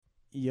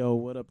Yo,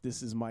 what up?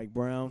 This is Mike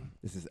Brown,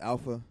 This is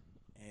Alpha.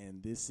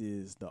 and this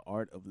is The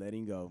Art of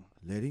Letting Go.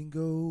 Letting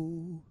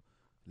go.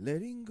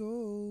 Letting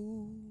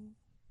go.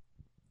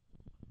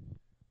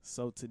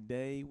 So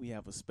today we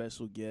have a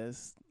special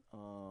guest,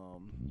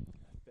 fellow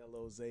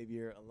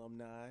Xavier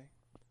alumni.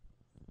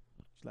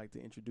 Would you like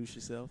to introduce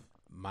yourself?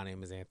 My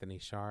name is Anthony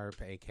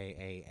Sharp,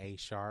 a.k.a. A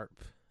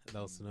Sharp.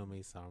 Those who know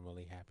me, so I'm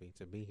really happy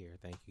to be here.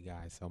 Thank you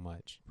guys so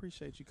much.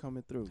 Appreciate you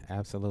coming through.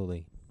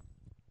 Absolutely.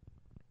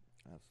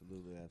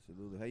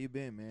 Absolutely. How you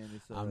been,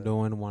 man? I'm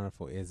doing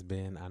wonderful. It's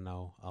been, I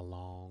know, a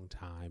long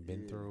time.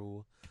 Been Yeah.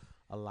 through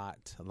a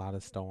lot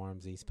of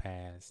storms these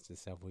past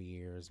several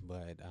years,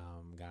 but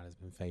God has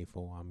been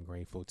faithful. I'm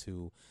grateful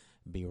to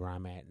be where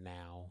I'm at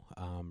now,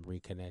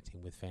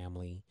 reconnecting with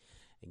family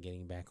and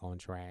getting back on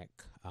track,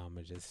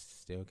 and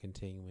just still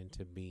continuing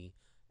to be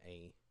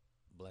a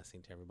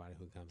blessing to everybody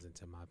who comes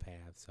into my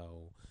path.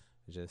 So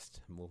just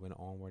moving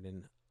onward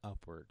and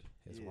upward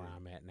is where Yeah.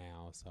 I'm at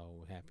now.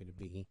 So happy to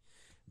be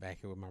back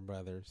here with my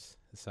brothers.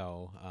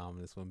 So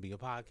this wouldn't be a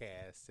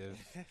podcast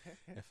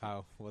if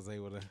I was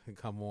able to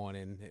come on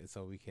and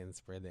so we can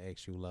spread the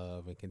extra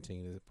love and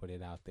continue to put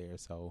it out there.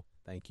 So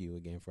thank you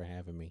again for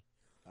having me.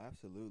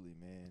 Absolutely,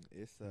 man.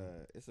 It's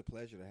a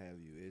pleasure to have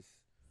you.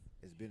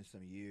 It's been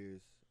some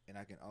years, and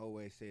I can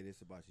always say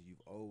this about you: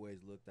 you've always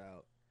looked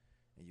out,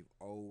 and you've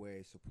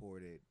always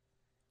supported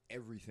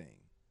everything.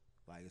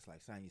 Like, it's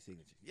like sign your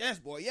signature. Yes,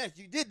 boy. Yes,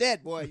 you did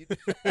that, boy.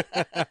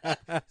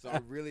 So I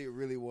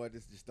really wanted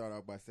to just start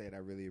off by saying I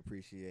really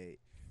appreciate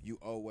you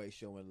always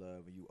showing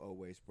love and you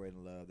always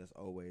spreading love. That's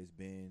always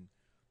been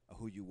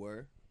who you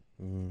were.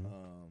 Mm.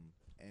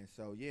 And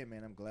so yeah,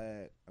 man, I'm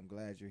glad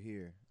you're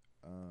here.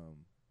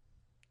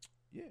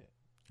 Yeah.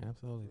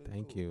 Absolutely. Really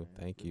Thank cool, you. man.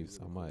 Thank Really, you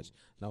so really much.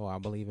 cool. No, I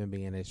believe in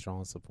being a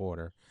strong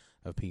supporter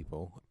of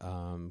people,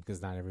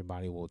 because not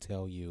everybody will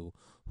tell you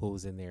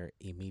who's in their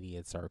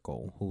immediate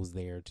circle, who's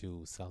there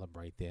to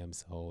celebrate them.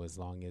 So as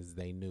long as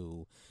they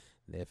knew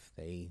that if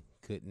they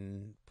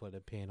couldn't put a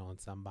pin on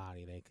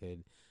somebody, they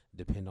could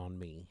depend on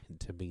me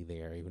to be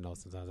there. Even though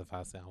sometimes if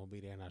I say I won't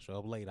be there and I show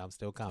up late, I'm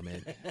still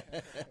coming.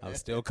 I'm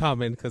still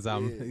coming because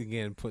I'm, Yeah.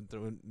 again,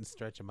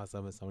 stretching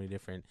myself in so many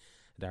different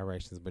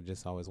directions, but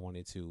just always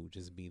wanted to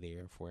just be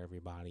there for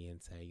everybody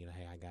and say,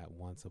 hey, I got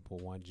one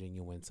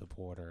genuine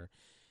supporter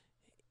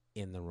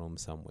in the room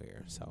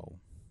somewhere. So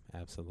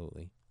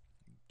absolutely.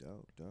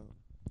 Dope.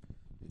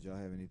 Did y'all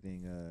have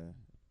anything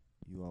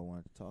you all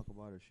wanted to talk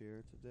about or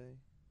share today?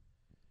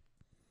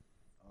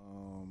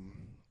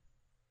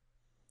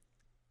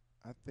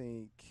 I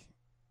think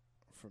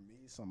for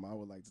me, something I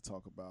would like to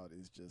talk about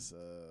is just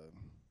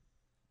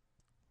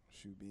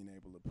being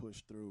able to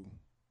push through.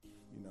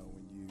 You know,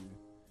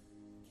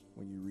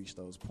 when you reach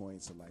those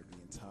points of like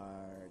being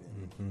tired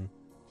and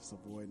just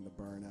avoiding the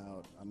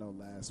burnout. I know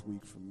last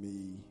week for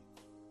me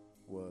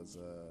was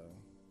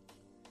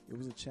it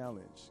was a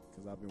challenge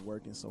because I've been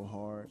working so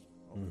hard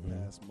over the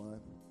past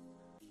month.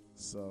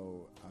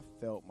 So I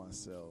felt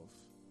myself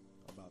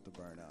about to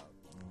burn out.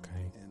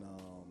 Okay. And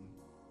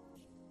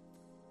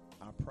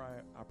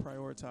I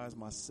prioritized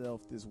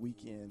myself this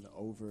weekend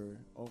over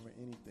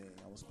anything.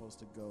 I was supposed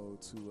to go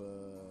to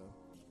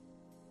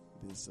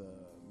this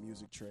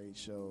music trade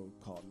show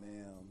called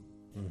NAMM.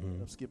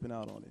 Ended up skipping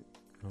out on it.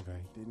 Okay.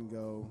 Didn't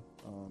go,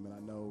 and I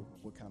know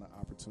what kind of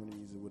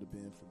opportunities it would have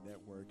been for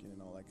networking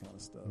and all that kind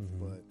of stuff.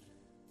 But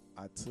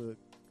I took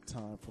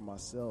time for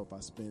myself. I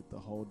spent the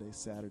whole day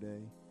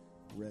Saturday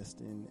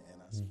resting,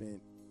 and I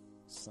spent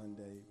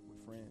Sunday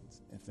with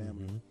friends and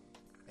family.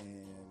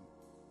 And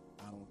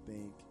I don't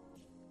think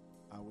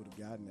I would have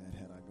gotten that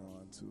had I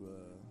gone to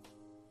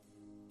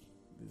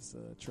this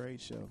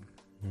trade show.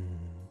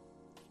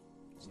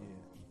 So,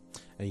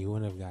 And you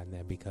wouldn't have gotten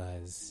that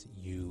because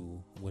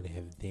you would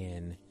have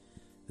then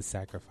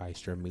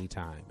sacrificed your me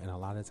time. And a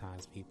lot of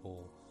times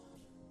people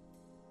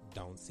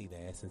don't see the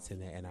essence in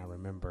that. And I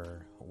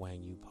remember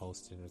when you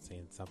posted or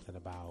saying something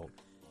about,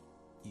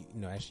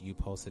 actually you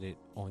posted it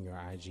on your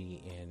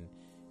IG and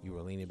you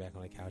were leaning back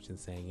on the couch and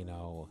saying,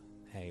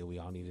 hey, we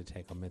all need to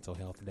take a mental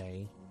health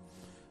day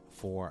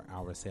for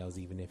ourselves,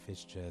 even if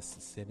it's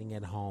just sitting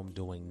at home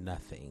doing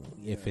nothing.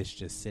 Yeah. If it's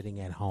just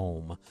sitting at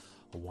home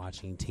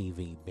watching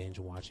TV, binge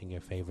watching your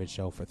favorite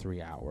show for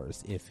 3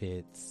 hours. If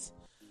it's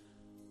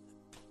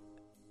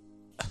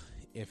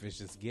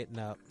just getting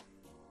up,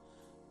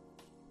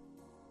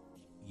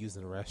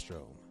 using the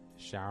restroom,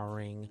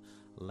 showering,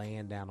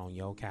 laying down on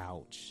your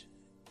couch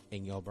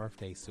in your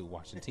birthday suit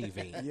watching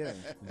TV. yeah.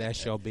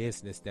 That's your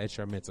business. That's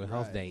your mental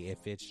health Right. day.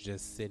 If it's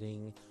just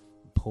sitting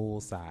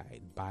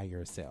poolside by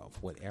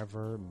yourself,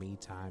 whatever me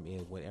time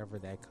is, whatever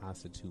that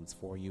constitutes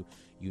for you,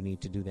 you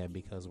need to do that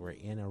because we're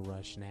in a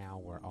rush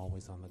now. We're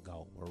always on the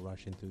go. We're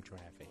rushing through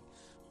traffic,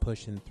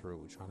 pushing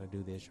through, trying to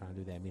do this, trying to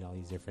do that, meet all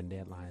these different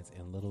deadlines.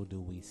 And little do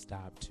we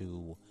stop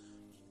to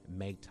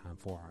make time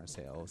for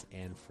ourselves.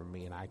 And for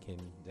me, and I can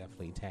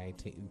definitely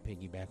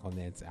piggyback on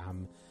that,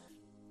 I'm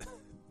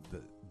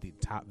the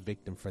top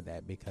victim for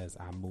that because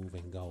I move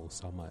and go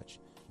so much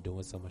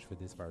doing so much for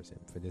this person,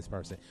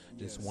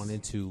 just Yes.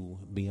 wanting to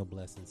be a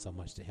blessing so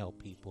much to help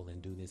people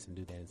and do this and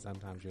do that. And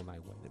sometimes you're like,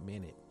 wait a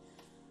minute,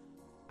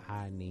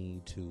 I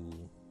need to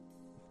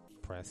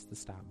press the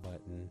stop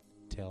button,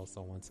 tell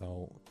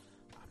so-and-so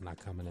I'm not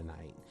coming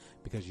tonight,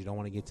 because you don't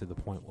want to get to the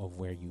point of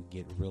where you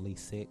get really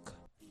sick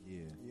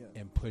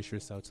and push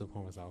yourself to the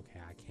point where it's like, okay,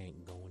 I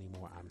can't go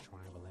anymore. I'm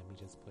trying, but let me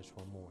just push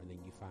one more. And then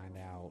you find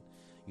out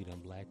you done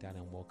blacked out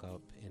and woke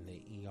up in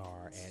the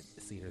ER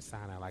at Cedar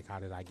Sinai. Like, how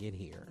did I get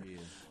here?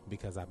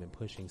 Because I've been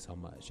pushing so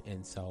much.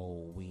 And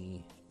so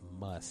we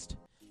must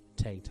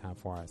take time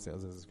for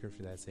ourselves. There's a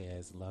scripture that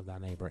says, love thy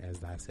neighbor as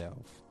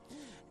thyself.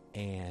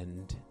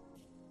 And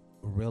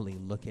really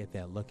look at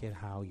that. Look at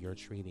how you're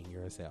treating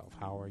yourself.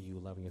 How are you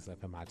loving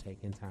yourself? Am I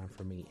taking time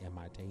for me? Am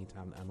I taking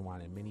time to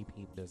unwind? And many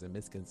people, there's a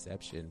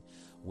misconception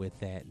with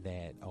that,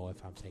 oh,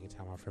 if I'm taking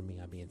time out for me,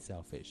 I'm being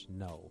selfish.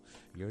 No,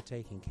 you're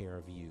taking care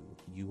of you.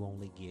 You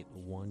only get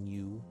one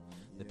you.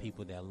 The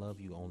people that love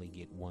you only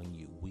get one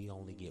you. We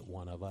only get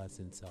one of us.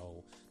 And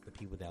so the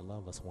people that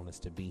love us want us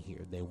to be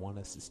here. They want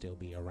us to still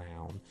be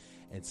around.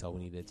 And so we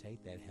need to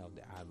take that help.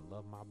 I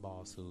love my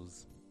boss,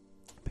 who's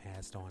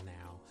passed on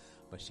now,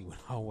 but she would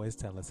always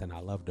tell us, and I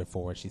loved her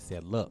for it. She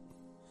said, look,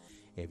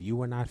 if you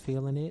were not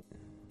feeling it,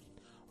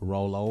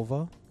 roll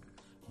over,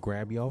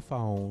 grab your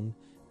phone,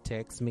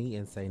 text me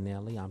and say,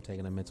 Nellie, I'm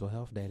taking a mental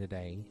health day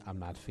today. I'm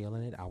not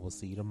feeling it. I will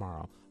see you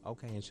tomorrow.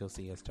 Okay, and she'll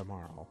see us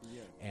tomorrow.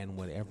 And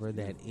whatever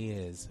that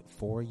is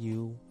for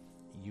you,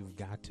 you've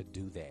got to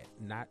do that.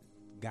 Not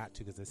got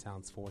to because it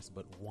sounds forced,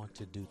 but want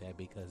to do that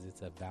because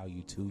it's a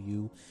value to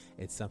you.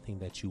 It's something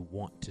that you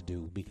want to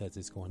do because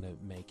it's going to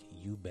make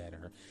you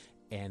better.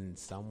 And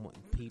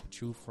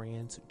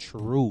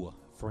true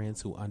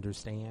friends who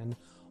understand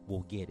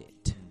will get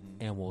it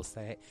and will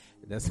say,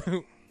 that's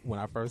when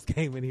I first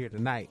came in here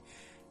tonight.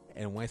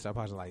 And Wayne started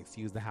apologizing, like,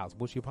 excuse the house.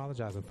 What you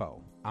apologizing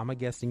for? I'm a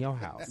guest in your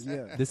house.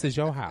 This is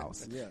your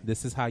house.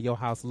 This is how your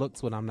house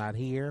looks when I'm not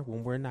here,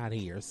 when we're not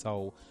here.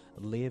 So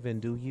live and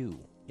do you.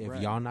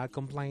 If y'all not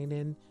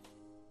complaining,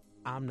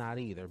 I'm not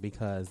either,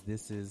 because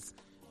this is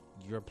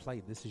your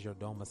place. This is your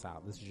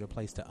domicile. This is your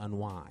place to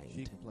unwind.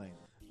 She complaining.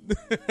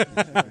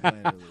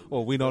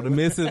 Well, we know the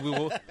missus.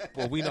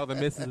 We know the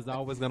missus is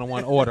always going to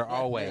want order,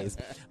 always.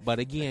 But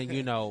again,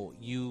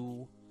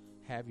 you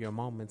have your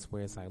moments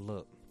where it's like,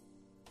 look,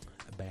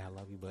 babe, I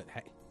love you, but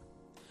hey,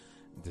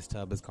 this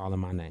tub is calling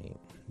my name.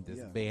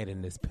 This bed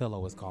and this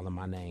pillow is calling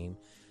my name.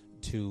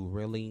 To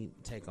really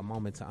take a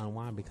moment to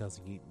unwind, because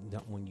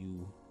when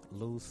you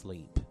lose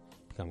sleep,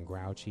 become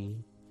grouchy,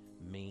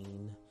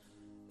 mean,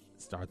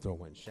 start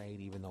throwing shade,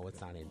 even though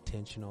it's not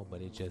intentional, but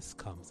it just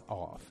comes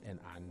off. And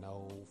I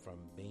know from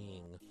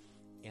being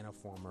in a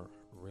former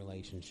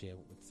relationship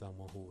with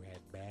someone who had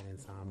bad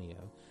insomnia,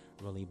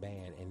 really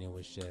bad, and it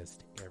was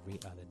just every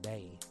other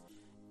day.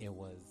 It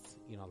was,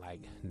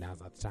 like,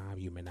 now's not the time.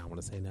 You may not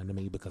want to say nothing to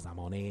me because I'm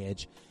on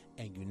edge.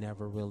 And you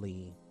never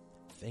really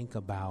think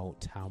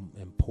about how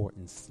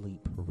important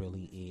sleep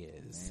really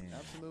is.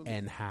 Absolutely.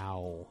 And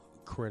how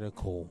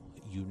critical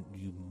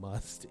you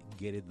must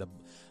get it.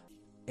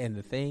 And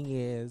the thing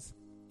is,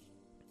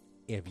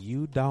 if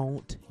you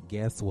don't,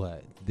 guess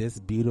what? This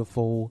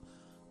beautiful,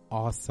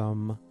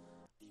 awesome,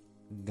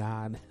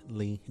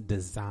 godly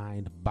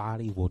designed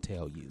body will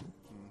tell you.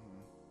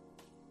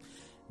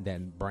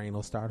 That brain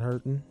will start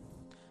hurting.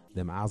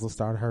 Them eyes will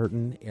start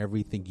hurting.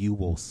 Everything, you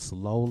will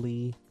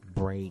slowly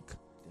break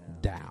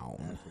down.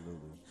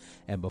 Absolutely.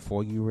 And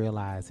before you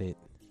realize it,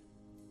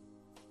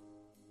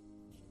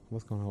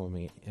 what's going on with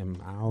me?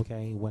 Am I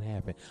okay? What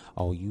happened?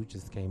 Oh, you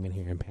just came in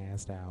here and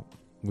passed out.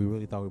 We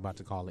really thought we were about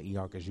to call the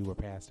ER because you were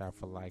passed out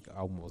for like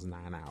almost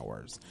 9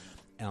 hours.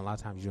 And a lot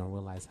of times you don't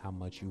realize how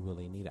much you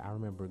really need it. I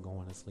remember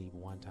going to sleep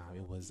one time.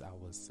 I was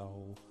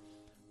so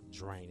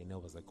drained, and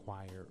it was a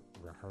choir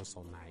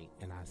rehearsal night.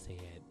 And I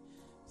said,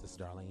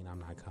 Sister Darlene, I'm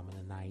not coming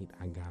tonight.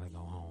 I gotta go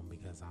home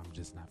because I'm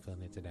just not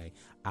feeling it today.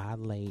 I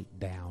laid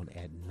down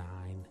at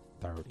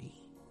 9:30.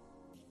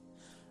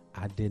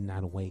 I did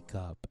not wake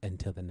up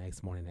until the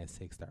next morning at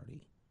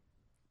 6:30.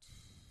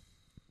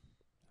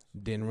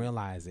 Didn't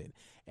realize it.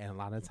 And a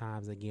lot of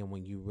times, again,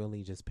 when you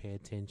really just pay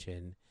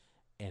attention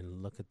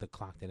and look at the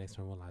clock the next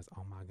morning, realize,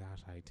 oh my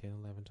gosh, like 10,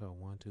 11, 12,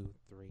 1, 2,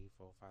 3,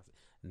 4, 5, 6,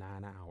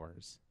 9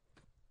 hours.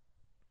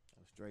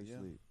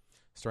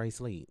 Straight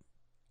sleep.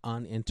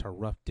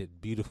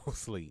 Uninterrupted, beautiful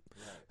sleep.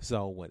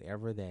 So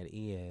whatever that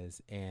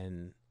is,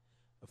 and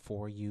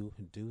for you,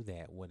 do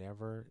that.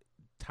 Whatever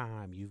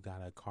time you've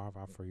got to carve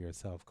out for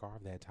yourself,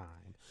 carve that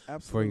time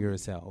for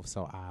yourself.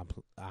 So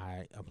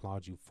I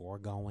applaud you for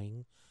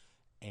going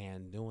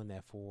and doing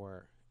that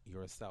for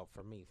yourself.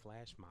 For me,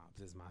 flash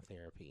mobs is my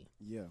therapy.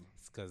 Yeah.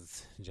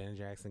 Because Janet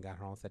Jackson got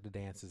her own set of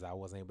dances. I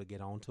wasn't able to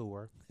get on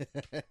tour.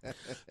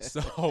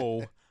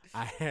 So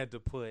I had to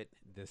put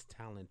this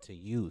talent to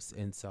use.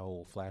 And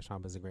so flash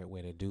mob is a great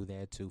way to do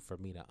that too, for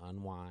me to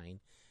unwind,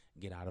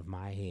 get out of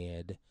my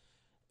head,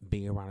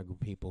 be around a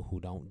group of people who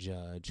don't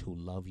judge, who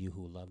love you,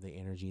 who love the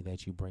energy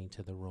that you bring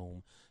to the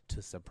room,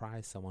 to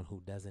surprise someone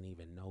who doesn't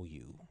even know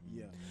you.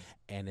 Yeah.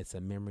 And it's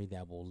a memory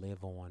that will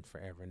live on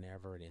forever and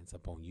ever. It ends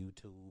up on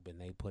YouTube and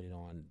they put it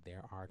on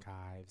their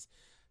archives.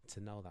 To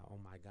know that, oh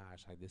my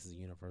gosh, like this is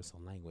universal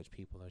language.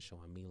 People are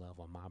showing me love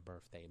on my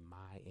birthday,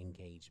 my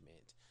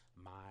engagement,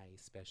 my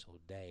special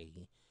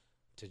day,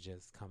 to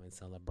just come and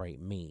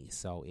celebrate me.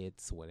 So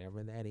it's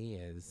whatever that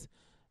is,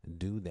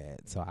 do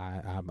that. So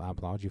I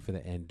applaud you for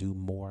that, and do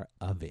more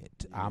of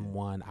it. Yeah. I'm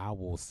one, I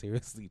will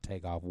seriously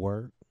take off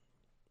work.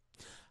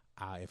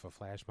 If a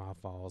flash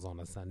mob falls on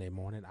a Sunday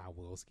morning, I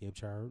will skip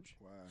church.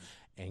 Wow.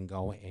 And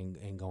go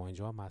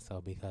enjoy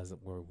myself, because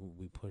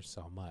we push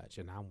so much,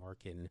 and I'm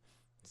working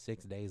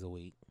 6 days a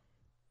week.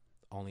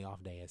 Only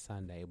off day is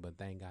Sunday, but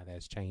thank God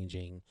that's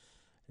changing.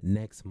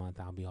 Next month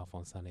I'll be off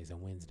on Sundays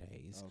and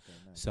Wednesdays. Okay,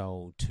 nice.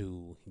 So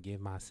to give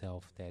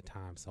myself that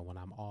time, so when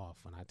I'm off,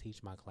 when I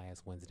teach my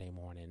class Wednesday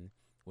morning,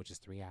 which is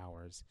 3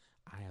 hours,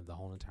 I have the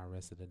whole entire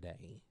rest of the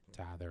day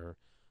to either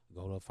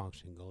go to a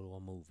function, go to a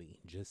movie,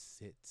 just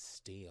sit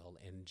still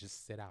and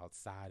just sit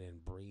outside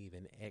and breathe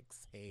and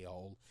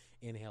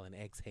inhale and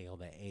exhale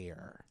the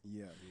air.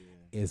 Yeah.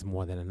 Is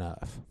more than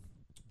enough.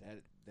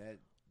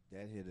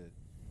 That hit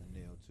a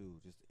nail too.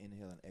 Just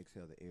inhale and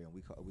exhale the air, and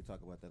we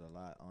talk about that a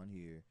lot on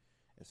here,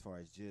 as far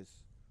as just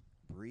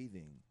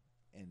breathing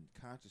and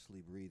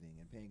consciously breathing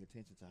and paying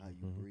attention to how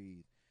you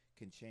breathe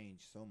can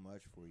change so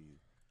much for you.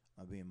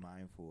 Being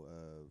mindful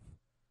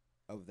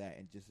of that,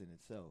 and just in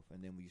itself,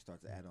 and then when you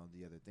start to add on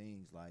the other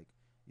things, like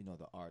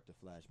the art, the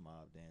flash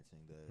mob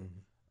dancing, the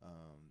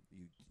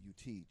you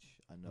teach.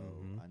 I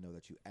know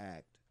that you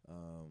act.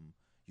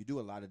 You do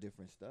a lot of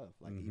different stuff,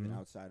 like even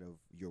outside of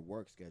your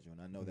work schedule.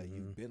 And I know that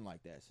you've been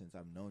like that since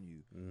I've known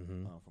you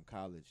from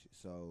college.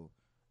 So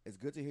it's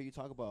good to hear you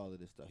talk about all of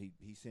this stuff.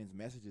 He sends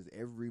messages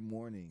every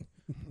morning.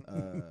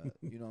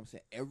 You know what I'm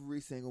saying?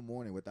 Every single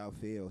morning without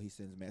fail, he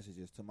sends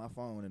messages to my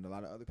phone and a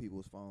lot of other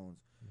people's phones,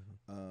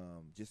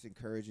 just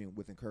encouraging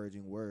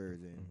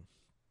words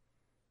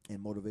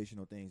and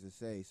motivational things to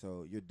say.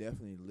 So you're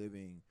definitely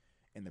living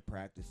in the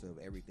practice of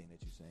everything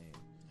that you're saying.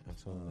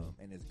 Absolutely.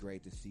 And it's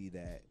great to see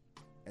that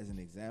as an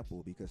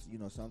example, because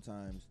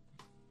sometimes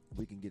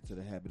we can get to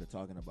the habit of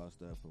talking about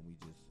stuff and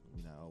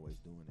we're not always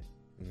doing it.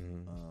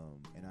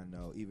 And I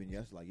know even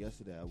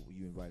yesterday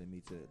you invited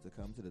me to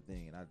come to the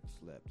thing, and I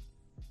slept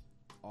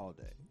all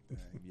day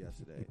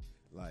yesterday.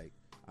 Like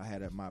I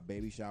had my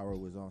baby shower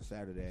was on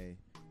Saturday.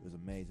 It was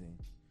amazing.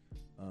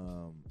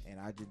 And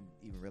I didn't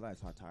even realize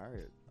how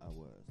tired I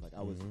was. Like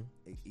I was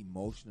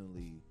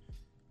emotionally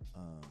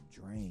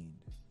drained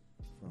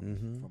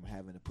from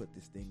having to put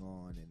this thing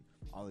on, and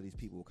all of these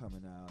people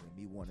coming out, and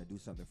me wanting to do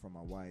something for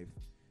my wife.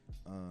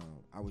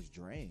 I was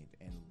drained,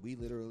 and we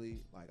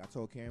literally, like, I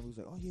told Karen, we was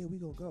like, oh yeah, we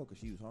gonna go, because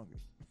she was hungry.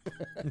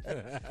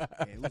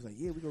 And we was like,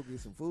 yeah, we go get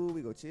some food,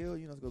 we go chill,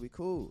 it's gonna be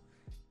cool.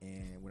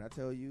 And when I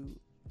tell you,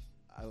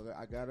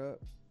 I got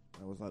up,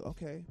 and I was like,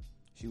 okay.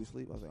 She was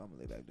asleep. I was like, I'm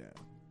gonna lay back down.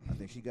 I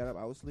think she got up,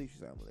 I was asleep. She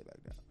said, I'm gonna lay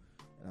back down.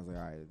 And I was like,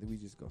 all right, then we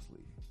just go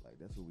sleep. Like,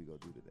 that's what we go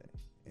do today.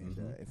 And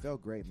it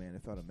felt great, man.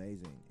 It felt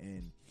amazing.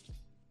 And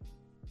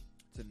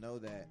to know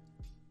that,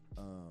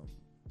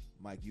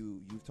 Mike,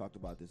 you've talked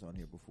about this on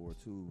here before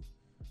too.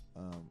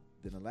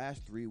 In the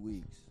last 3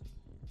 weeks,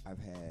 I've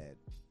had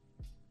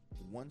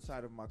one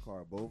side of my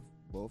car,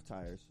 both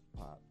tires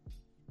pop,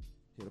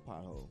 hit a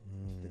pothole.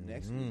 The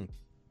next week,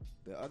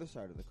 the other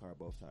side of the car,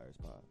 both tires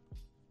pop.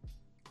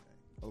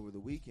 Over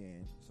the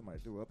weekend, somebody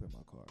threw up in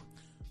my car.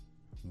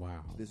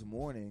 Wow. This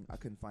morning, I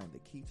couldn't find the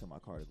key to my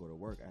car to go to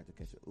work. I had to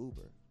catch an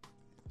Uber.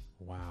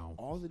 Wow.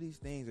 All of these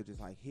things are just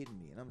like hitting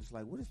me, and I'm just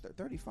like, what is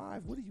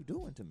 35? What are you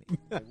doing to me?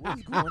 Like, what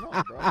is going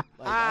on, bro?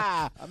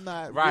 Like, I'm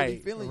not really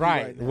feeling you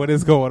right now. What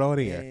is going on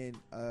here?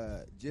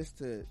 And just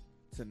to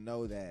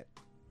know that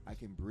I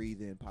can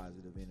breathe in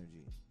positive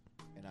energy,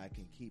 and I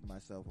can keep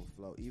myself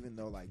afloat, even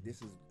though like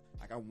this is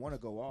like I want to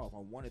go off, I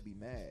want to be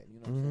mad, you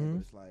know what I'm saying?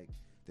 But it's like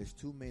there's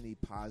too many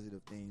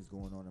positive things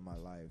going on in my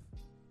life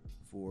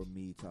for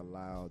me to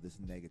allow this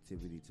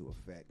negativity to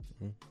affect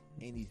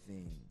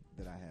anything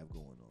that I have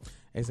going on.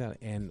 Exactly.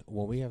 And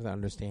what we have to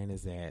understand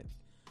is that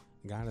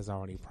God has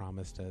already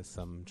promised us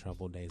some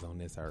troubled days on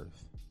this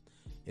earth.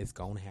 It's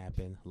going to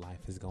happen.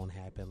 Life is going to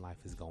happen.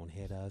 Life is going to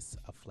hit us.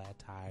 A flat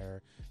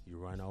tire, you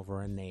run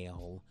over a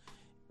nail,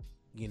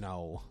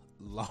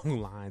 long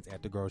lines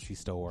at the grocery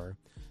store,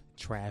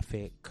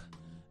 traffic,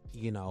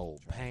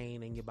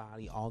 pain in your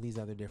body, all these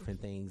other different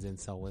things. And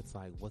so it's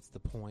like, what's the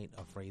point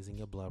of raising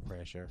your blood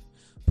pressure,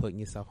 putting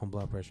yourself on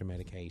blood pressure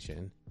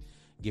medication,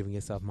 giving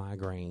yourself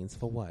migraines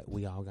for what?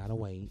 We all got to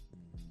wait.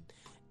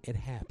 It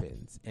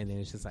happens. And then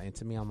it's just like, and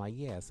to me, I'm like,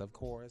 yes, of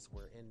course,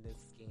 we're in this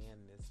skin,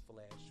 this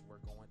flesh, we're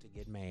going to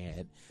get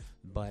mad.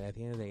 But at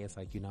the end of the day, it's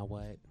like, you know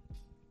what?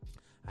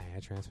 I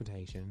had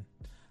transportation.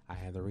 I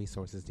had the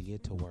resources to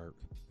get to work,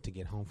 to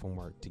get home from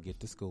work, to get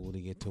to school,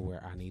 to get to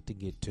where I need to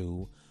get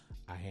to.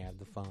 I have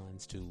the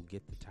funds to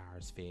get the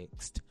tires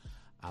fixed.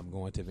 I'm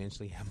going to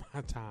eventually have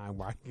my time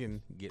where I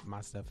can get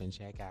my stuff and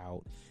check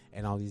out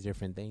and all these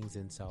different things.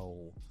 And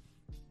so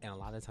And a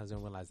lot of times we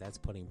don't realize that's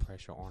putting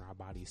pressure on our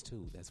bodies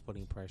too. That's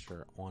putting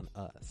pressure on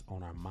us,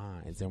 on our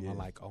minds. And we're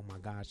like, oh my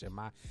gosh, am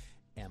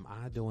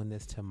I doing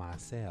this to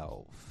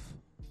myself?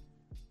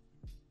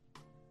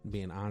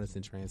 Being honest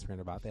and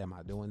transparent about that. Am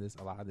I doing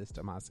a lot of this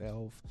to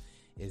myself?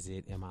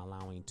 Am I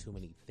allowing too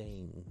many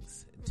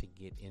things to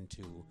get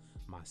into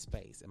my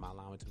space? Am I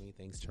allowing too many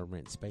things to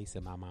rent space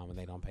in my mind when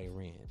they don't pay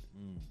rent?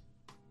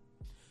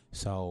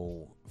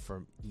 So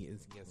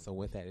so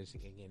with that, it's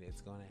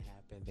going to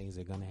happen. Things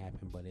are going to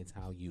happen, but it's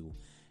how you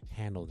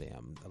handle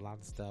them. A lot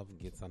of stuff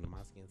gets under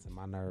my skin and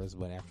my nerves,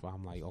 but after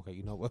I'm like, okay,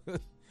 you know what?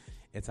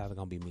 It's either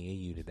going to be me or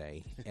you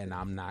today, and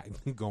I'm not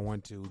going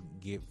to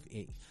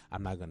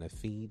I'm not going to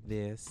feed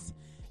this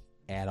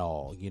at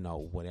all. You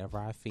know, whatever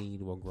I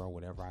feed will grow.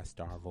 Whatever I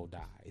starve will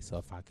die. So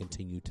if I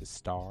continue to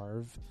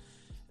starve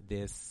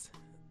this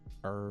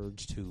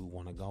urge to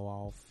want to go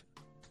off,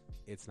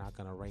 it's not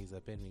going to raise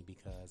up in me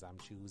because I'm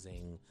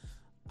choosing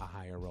a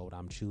higher road.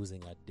 I'm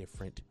choosing a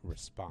different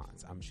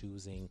response. I'm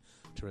choosing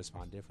to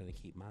respond differently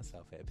to keep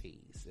myself at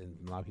peace. And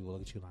a lot of people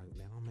look at you like,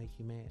 that don't make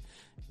you mad.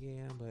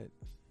 Yeah, but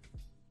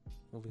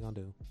what we gonna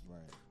do? Right.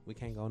 We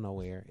can't go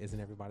nowhere. Isn't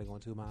everybody going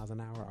 2 miles an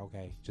hour?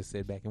 Okay, just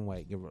sit back and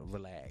wait.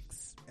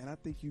 Relax. And I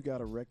think you got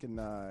to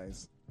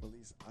recognize, at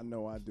least I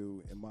know I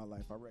do in my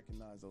life, I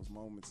recognize those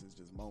moments as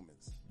just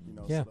moments. You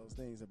know, so those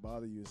things that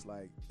bother you, it's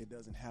like, it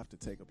doesn't have to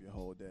take up your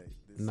whole day.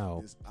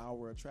 This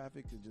hour of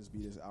traffic could just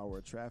be this hour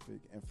of traffic.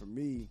 And for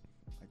me,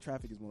 like,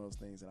 traffic is one of those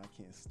things that I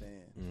can't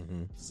stand.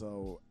 Mm-hmm.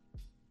 So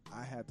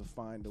I had to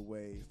find a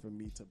way for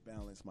me to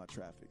balance my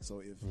traffic.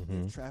 So if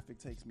traffic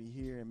takes me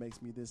here and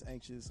makes me this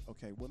anxious,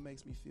 okay, what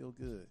makes me feel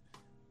good?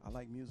 I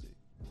like music.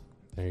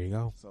 There you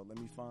go. So let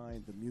me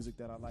find the music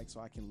that I like so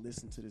I can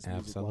listen to this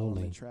music while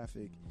I'm in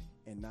traffic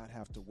and not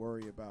have to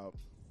worry about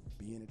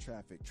being in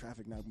traffic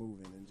not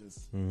moving, and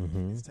just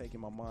it's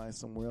taking my mind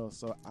somewhere else.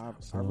 So I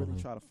really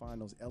try to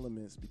find those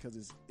elements,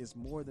 because it's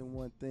more than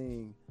one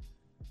thing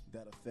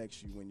that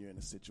affects you when you're in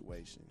a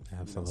situation.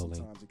 Absolutely. You know,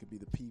 sometimes it could be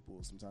the people.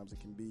 Sometimes it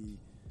can be,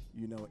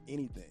 you know,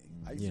 anything.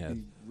 I used to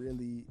be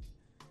really,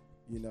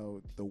 you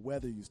know, the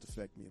weather used to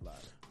affect me a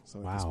lot. So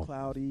if it's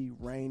cloudy,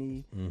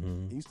 rainy,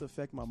 it used to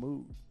affect my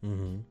mood.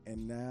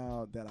 And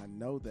now that I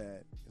know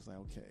that, it's like,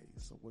 okay,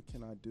 so what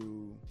can I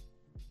do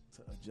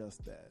to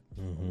adjust that?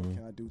 What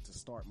can I do to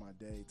start my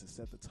day, to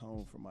set the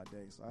tone for my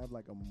day? So I have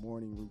like a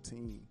morning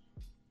routine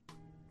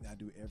that I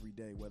do every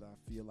day, whether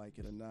I feel like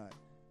it or not.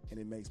 And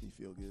it makes me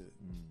feel good.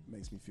 It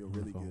makes me feel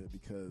really good,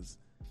 because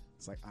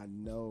it's like, I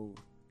know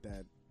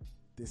that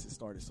this has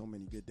started so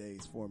many good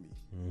days for me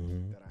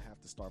that I have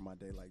to start my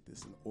day like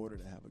this in order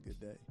to have a good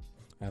day.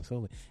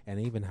 Absolutely. And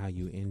even how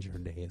you end your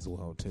day as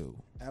well, too.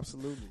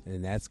 Absolutely.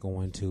 And that's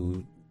going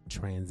to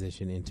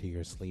transition into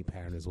your sleep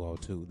pattern as well,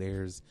 too.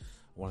 There's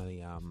one of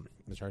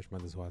the church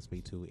mothers who I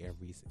speak to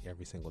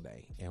every single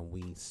day, and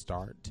we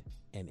start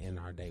and end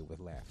our day with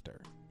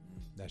laughter.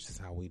 That's just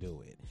how we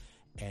do it.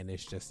 And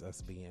it's just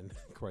us being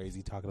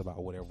crazy, talking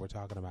about whatever we're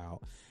talking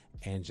about,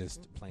 and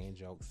just playing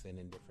jokes,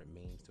 sending different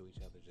memes to each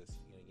other,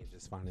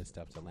 just finding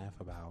stuff to laugh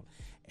about.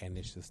 And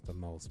it's just the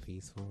most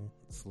peaceful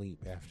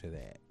sleep after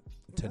that.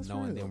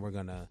 Knowing then we're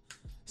going to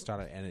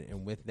start,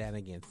 and with that,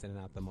 again, sending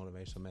out the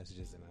motivational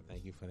messages, and I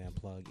thank you for that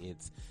plug.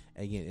 It's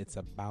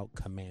about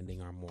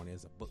commanding our morning.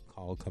 There's a book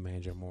called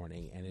Command Your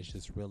Morning, and it's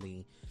just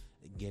really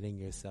getting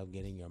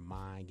your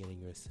mind, getting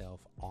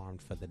yourself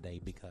armed for the day,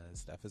 because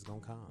stuff is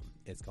going to come.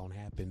 It's going to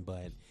happen.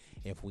 But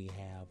if we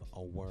have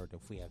a word,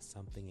 if we have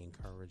something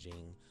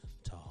encouraging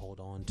to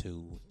hold on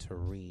to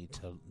read,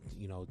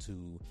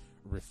 to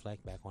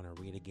reflect back on and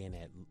read again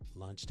at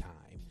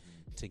lunchtime,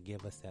 to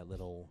give us that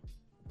little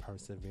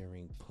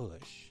persevering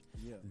push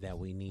that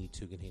we need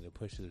to continue to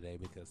push through the day,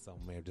 because some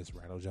may have just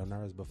rattled your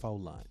nerves before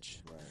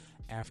lunch.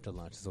 After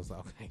lunch, so it's like,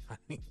 okay, I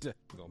need to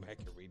go back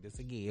and read this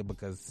again,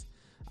 because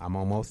I'm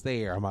almost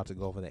there. I'm about to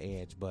go over the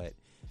edge, but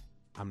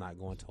I'm not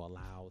going to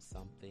allow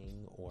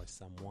something or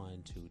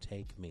someone to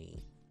take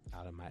me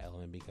out of my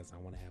element, because I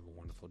want to have a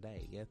wonderful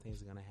day. Yeah,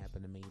 things are going to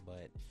happen to me,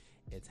 but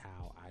it's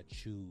how I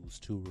choose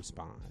to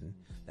respond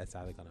that's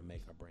either going to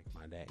make or break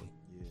my day.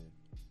 Yeah.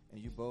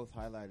 And you both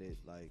highlighted,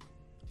 like,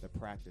 the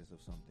practice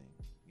of something.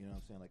 You know what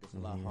I'm saying? Like, it's a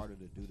lot harder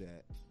to do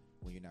that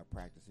when you're not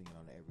practicing it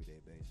on an everyday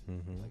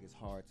basis. Like, it's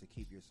hard to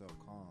keep yourself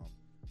calm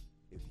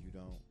if you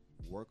don't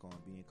work on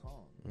being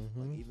calm.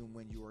 Like, even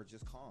when you are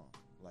just calm,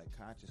 like,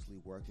 consciously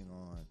working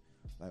on,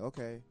 like,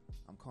 okay,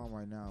 I'm calm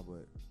right now,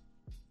 but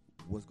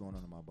what's going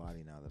on in my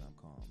body now that I'm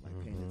calm?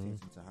 Like, paying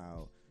attention to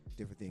how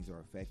different things are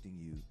affecting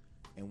you.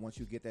 And once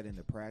you get that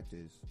into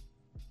practice,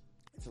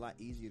 it's a lot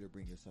easier to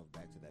bring yourself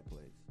back to that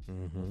place.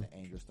 When the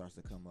anger starts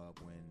to come up,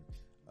 when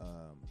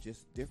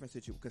just different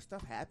situations, because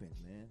stuff happens,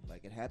 man.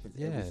 Like, it happens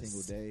every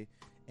single day,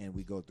 and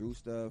we go through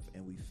stuff,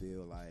 and we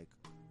feel like,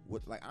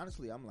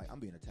 honestly, I'm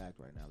being attacked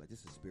right now. Like,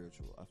 this is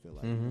spiritual. I feel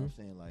like, you know what I'm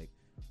saying? Like,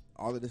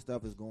 all of this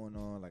stuff is going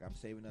on. Like, I'm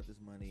saving up this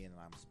money, and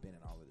I'm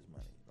spending all of this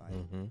money. Like,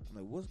 I'm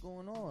like, what's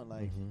going on?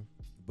 Like,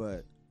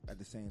 but at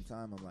the same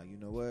time, I'm like, you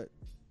know what?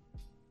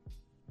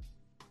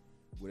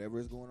 whatever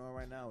is going on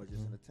right now is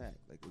just an attack.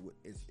 Like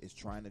it's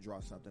trying to draw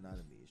something out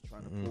of me. It's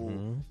trying to pull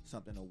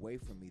something away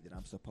from me that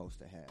I'm supposed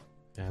to have.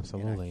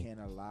 Absolutely. And I can't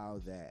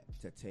allow that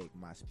to take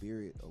my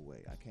spirit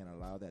away. I can't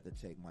allow that to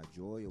take my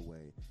joy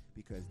away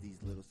because these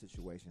little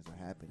situations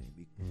are happening.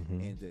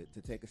 And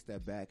to take a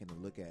step back and to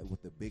look at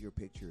what the bigger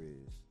picture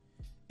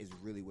is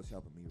really what's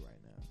helping me right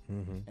now.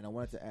 And I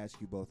wanted to ask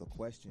you both a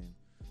question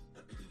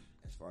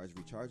as far as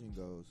recharging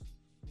goes.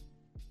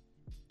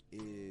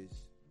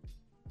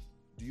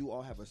 Do you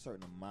all have a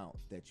certain amount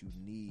that you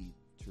need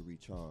to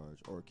recharge,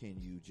 or can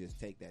you just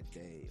take that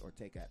day or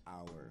take that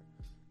hour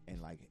and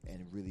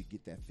really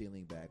get that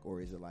feeling back,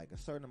 or is it like a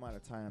certain amount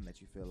of time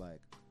that you feel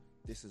like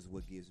this is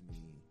what gives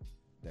me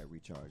that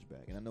recharge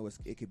back? And I know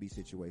it could be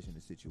situation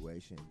to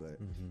situation, but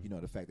you know,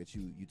 the fact that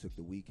you took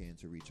the weekend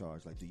to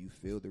recharge, like, do you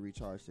feel the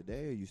recharge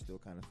today, or are you still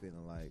kind of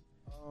feeling like?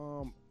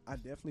 I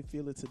definitely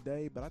feel it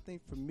today, but I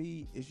think for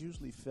me it's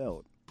usually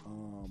felt.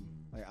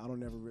 Like I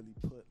don't ever really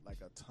put like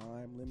a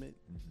time limit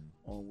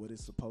on what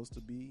it's supposed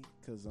to be,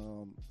 because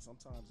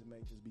sometimes it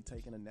may just be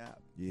taking a nap.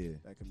 Yeah,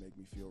 that can make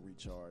me feel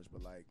recharged.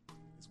 But like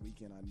this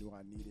weekend, I knew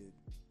I needed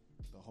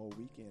the whole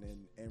weekend,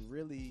 and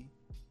really,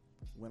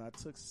 when I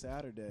took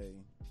Saturday,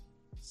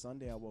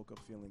 Sunday I woke up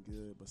feeling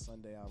good, but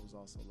Sunday I was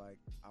also like,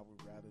 I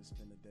would rather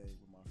spend the day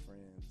with my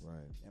friends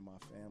and my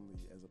family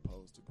as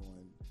opposed to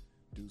going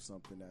do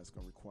something that's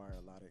going to require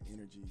a lot of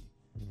energy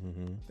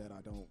that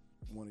I don't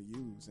want to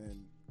use.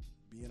 And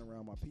being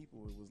around my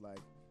people, it was like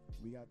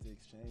we got to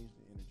exchange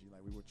the energy,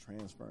 like we were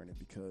transferring it,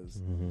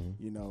 because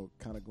you know,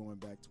 kind of going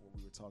back to what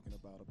we were talking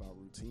about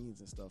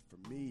routines and stuff.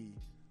 For me,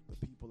 the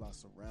people I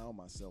surround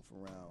myself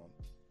around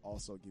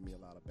also give me a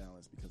lot of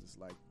balance, because it's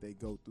like they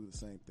go through the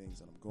same things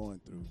that I'm going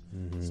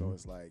through. So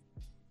it's like,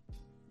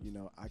 you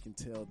know, I can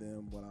tell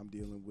them what I'm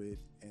dealing with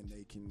and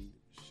they can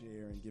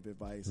share and give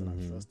advice, and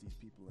I trust these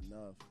people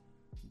enough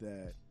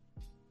that,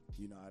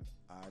 you know,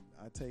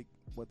 I take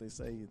what they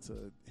say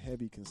into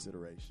heavy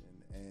consideration.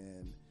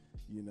 And,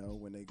 you know,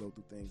 when they go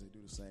through things, they do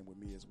the same with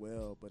me as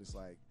well. But it's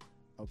like,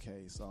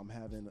 okay, so I'm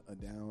having a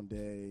down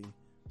day,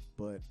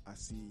 but I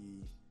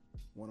see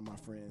one of my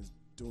friends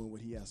doing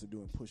what he has to do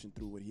and pushing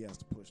through what he has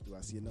to push through.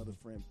 I see another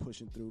friend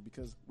pushing through,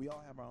 because we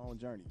all have our own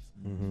journeys.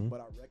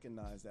 But I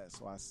recognize that.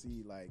 So I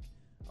see like,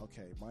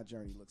 okay, my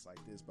journey looks like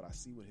this, but I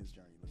see what his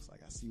journey looks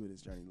like. I see what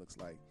his journey looks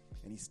like.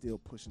 And he's still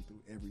pushing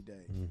through every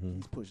day.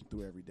 He's pushing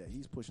through every day.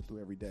 He's pushing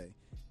through every day.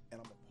 And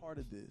I'm a part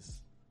of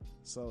this.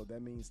 So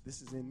that means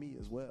this is in me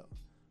as well.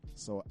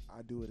 So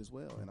I do it as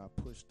well, and I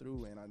push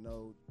through, and I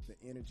know the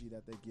energy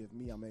that they give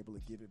me, I'm able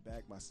to give it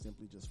back by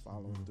simply just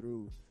following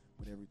through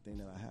with everything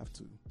that I have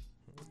to.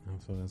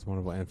 So that's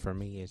wonderful. And for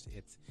me,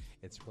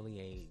 it's really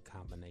a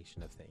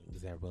combination of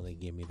things that really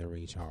give me the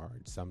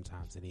recharge.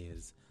 Sometimes it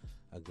is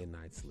a good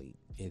night's sleep.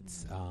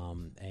 It's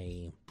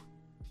a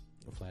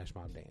flash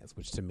mob dance,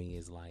 which to me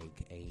is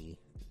like a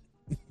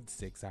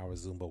 6-hour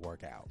Zumba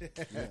workout,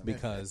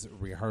 because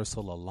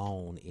rehearsal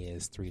alone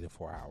is 3 to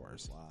 4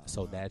 hours.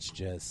 So that's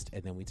just,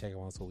 and then we take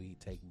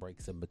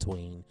breaks in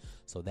between.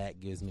 So that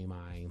gives me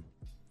my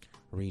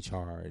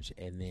recharge.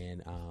 And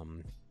then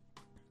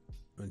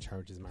when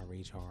church is my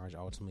recharge,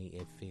 ultimately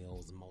it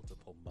fills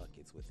multiple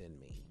buckets within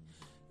me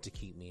to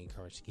keep me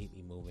encouraged, to keep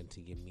me moving, to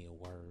give me a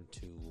word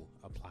to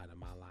apply to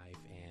my life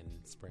and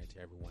spread to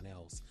everyone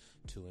else,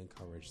 to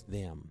encourage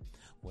them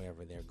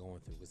wherever they're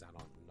going through, because I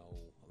don't know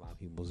a lot of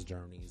people's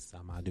journeys.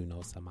 Some I do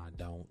know, some I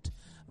don't.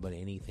 But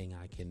anything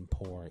I can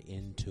pour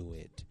into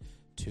it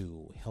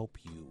to help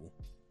you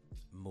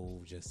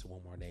move just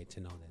one more day,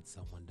 to know that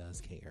someone does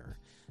care,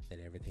 that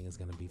everything is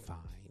going to be fine.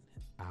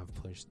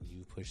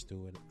 You pushed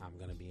through it, I'm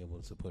going to be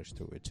able to push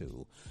through it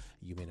too.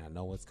 You may not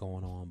know what's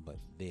going on, but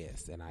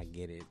this, and I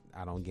get it.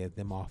 I don't get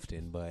them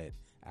often, but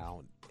I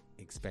don't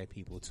expect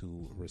people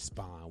to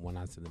respond when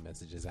I send the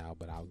messages out,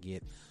 but I'll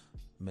get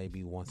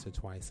maybe once or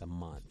twice a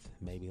month,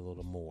 maybe a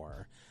little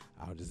more.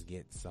 I'll just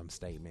get some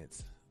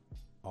statements.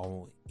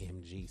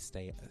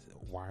 OMG,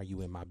 why are you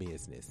in my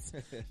business?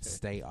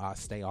 Stay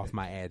off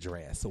my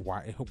address.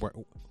 Why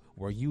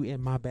were you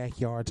in my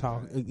backyard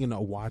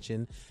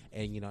watching?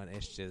 And and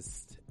it's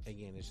just,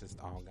 again, it's just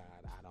all God.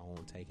 I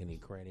don't take any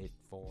credit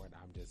for it.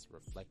 I'm just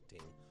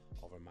reflecting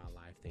over my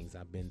life, things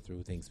I've been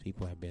through, things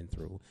people have been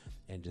through,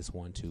 and just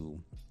want to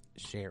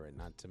share it,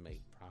 not to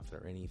make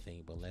profit or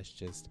anything, but let's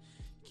just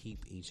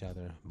keep each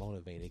other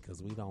motivated,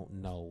 because we don't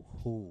know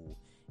who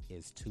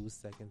is 2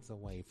 seconds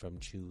away from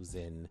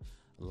choosing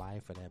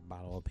life or that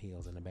bottle of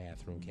pills in the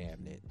bathroom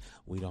cabinet.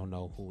 We don't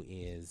know who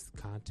is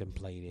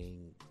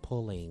contemplating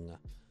pulling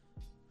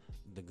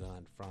the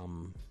gun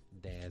from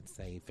dad's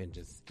safe and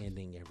just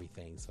ending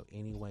everything. So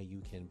any way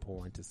you can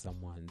pour into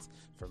someone's,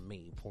 for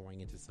me,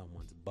 pouring into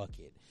someone's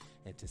bucket,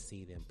 and to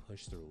see them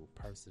push through,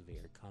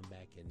 persevere, come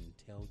back and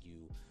tell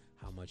you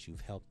how much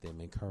you've helped them,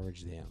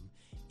 encourage them,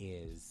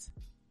 is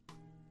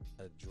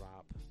a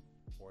drop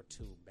or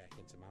two back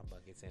into my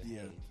bucket saying,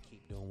 Yeah. hey,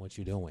 keep doing what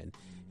you're doing.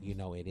 You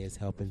know, it is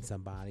helping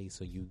somebody.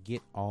 So you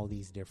get all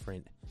these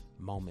different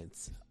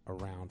moments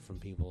around from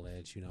people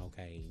that, you know,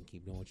 okay,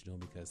 keep doing what you're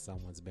doing because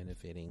someone's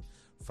benefiting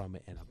from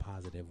it in a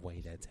positive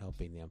way that's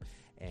helping them.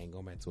 And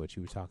going back to what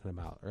you were talking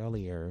about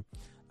earlier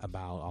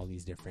about all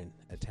these different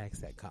attacks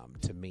that come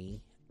to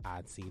me,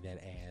 I'd see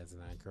that as,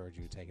 and I encourage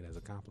you to take it as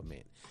a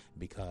compliment,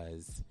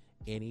 because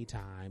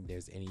anytime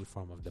there's any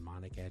form of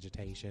demonic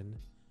agitation,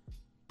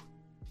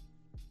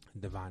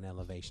 divine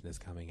elevation is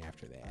coming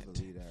after that. I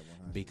believe that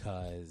 100%.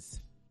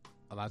 Because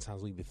a lot of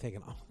times we be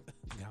thinking, "Oh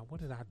God,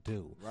 what did I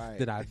do? Right.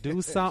 Did I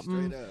do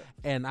something?" Straight up.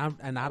 and I was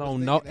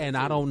don't know, thinking that and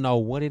I too. don't know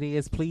what it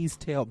is. Please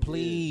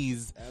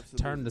Absolutely.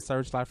 turn the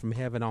searchlight from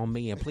heaven on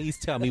me, and please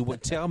tell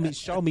me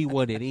show me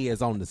what it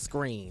is on the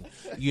screen.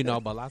 You know,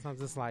 but a lot of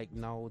times it's like,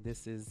 no,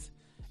 this is.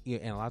 Yeah,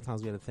 and a lot of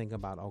times we have to think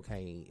about,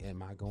 okay,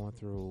 am I going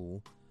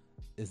through?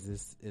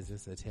 Is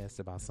this a test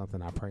about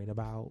something I prayed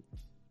about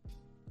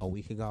a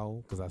week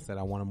ago? Because I said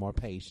I wanted more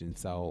patience.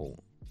 So,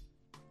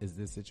 is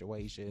this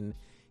situation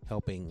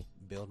helping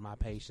build my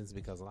patience?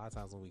 Because a lot of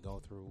times when we go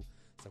through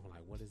something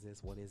like, what is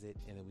this? What is it?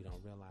 And then we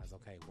don't realize,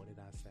 okay, what did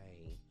I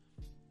say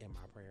in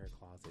my prayer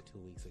closet 2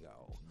 weeks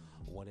ago?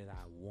 What did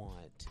I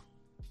want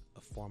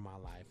for my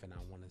life? And I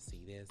want to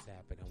see this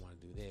happen. I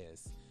want to do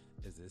this.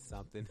 Is this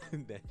something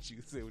that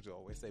you say, which you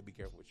always say, be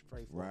careful what you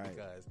pray for, Right.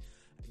 because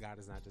God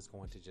is not just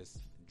going to just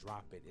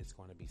drop it. It's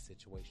going to be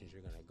situations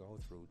you're going to go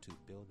through to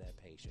build that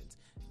patience,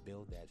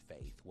 build that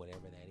faith,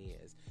 whatever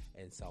that is.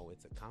 And so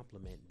it's a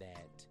compliment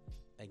that,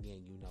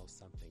 again, you know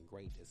something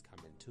great is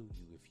coming to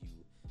you if you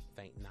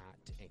faint not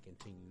and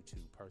continue to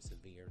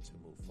persevere to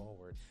move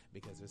forward,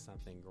 because there's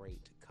something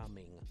great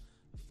coming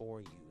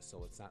for you.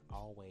 So it's not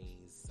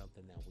always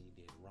something that we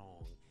did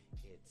wrong.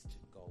 It's to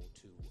go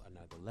to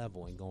another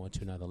level, and going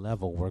to another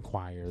level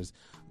requires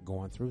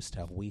going through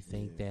stuff. We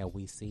think that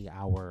we see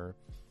our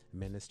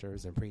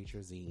ministers and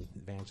preachers, the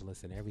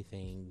evangelists and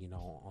everything, you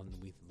know,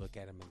 we look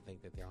at them and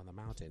think that they're on the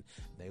mountain.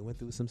 They went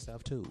through some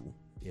stuff too.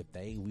 If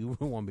we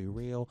want to be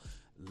real,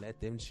 let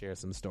them share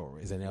some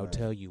stories, and they'll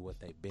tell you what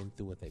they've been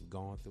through, what they've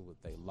gone through,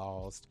 what they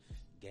lost,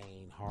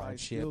 gain,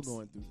 hardships. Still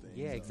going through things.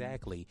 Yeah,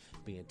 exactly.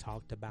 Being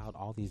talked about,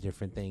 all these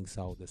different things.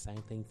 So the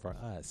same thing for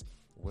us.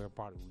 We're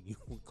part of what you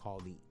would call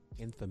the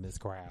infamous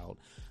crowd.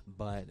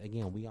 But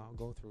again, we all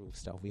go through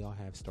stuff. We all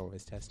have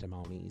stories,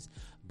 testimonies,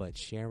 but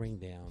sharing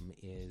them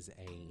is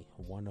a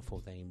wonderful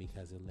thing,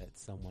 because it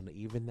lets someone,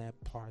 even that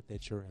part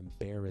that you're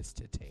embarrassed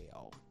to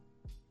tell,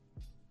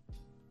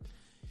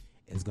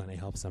 is going to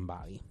help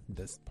somebody.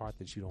 This part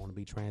that you don't want to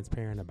be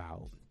transparent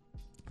about,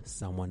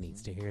 someone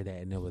needs to hear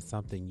that. And it was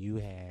something you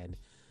had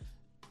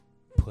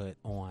put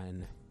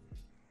on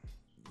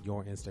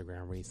your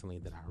Instagram recently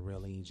that I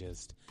really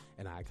just,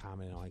 and I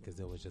commented on it because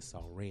it was just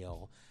so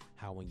real,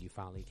 how when you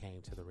finally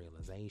came to the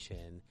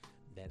realization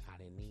that I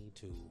didn't need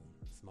to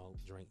smoke,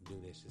 drink, do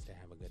this just to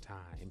have a good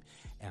time.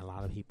 And a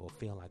lot of people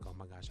feel like, oh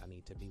my gosh, I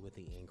need to be with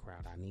the in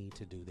crowd. I need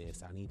to do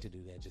this. I need to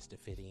do that just to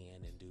fit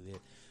in and do this.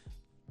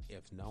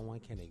 If no one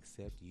can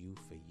accept you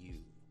for you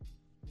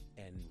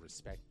and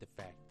respect the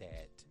fact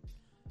that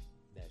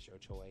that's your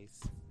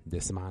choice,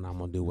 this is mine, I'm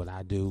going to do what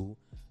I do.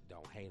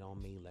 Don't hate on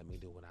me. Let me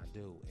do what I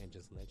do, and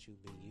just let you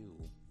be you.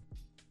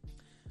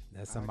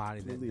 That's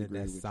somebody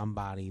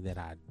that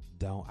I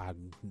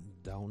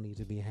don't need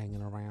to be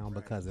hanging around,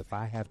 because if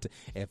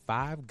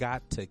I've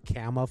got to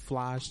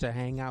camouflage to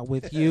hang out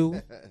with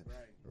you,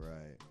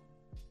 right,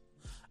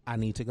 I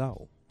need to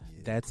go.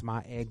 Yeah. That's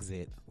my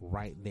exit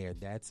right there.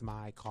 That's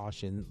my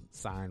caution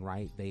sign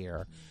right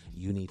there.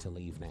 You need to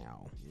leave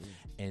now. Yeah.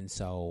 And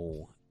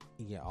so,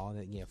 yeah, all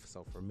that. Yeah.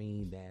 So for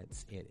me,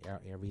 that's it.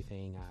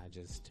 Everything I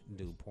just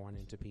do, pouring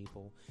into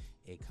people,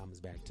 it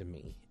comes back to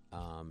me.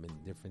 And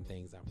different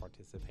things I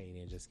participate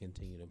in just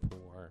continue to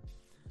pour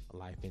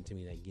life into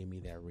me that give me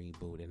that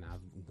reboot. And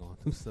I've gone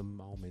through some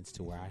moments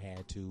to where I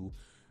had to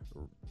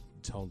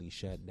totally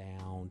shut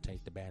down,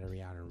 take the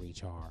battery out, and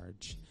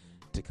recharge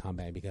to come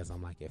back, because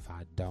I'm like, if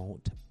I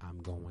don't,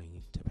 I'm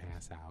going to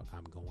pass out.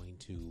 I'm going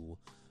to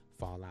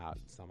fall out.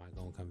 Somebody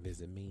gonna come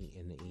visit me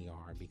in the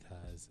ER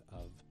because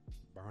of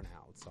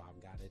burnout. So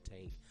I've got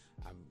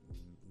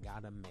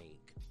to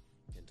make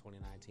in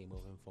 2019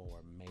 moving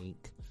forward,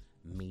 make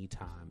me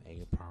time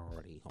a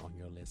priority on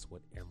your list,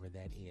 whatever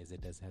that is.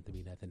 It doesn't have to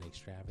be nothing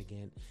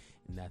extravagant,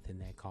 nothing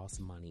that costs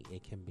money.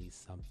 It can be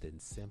something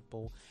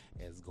simple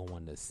as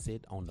going to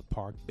sit on the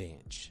park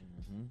bench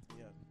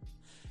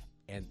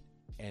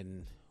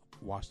and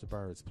watch the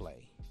birds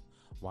play,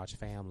 watch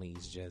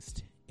families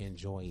just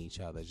enjoy each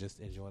other, just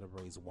enjoy the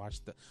breeze,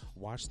 watch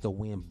the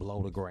wind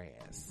blow the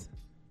grass.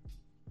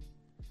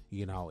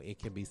 You know, it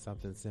can be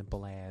something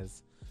simple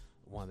as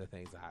one of the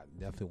things I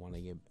definitely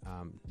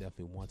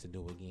want to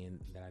do again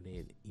that I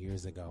did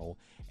years ago,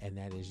 and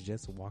that is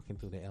just walking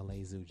through the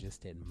LA Zoo,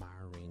 just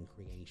admiring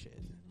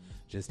creation,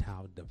 just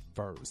how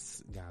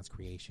diverse God's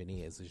creation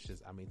is. It's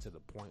just, I mean, to the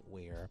point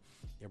where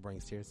it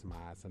brings tears to my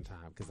eyes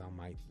sometimes, because I'm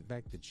like, the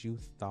fact that you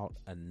thought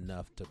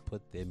enough to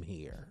put them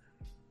here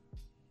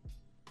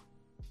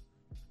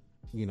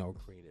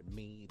created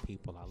me,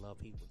 people I love,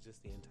 people,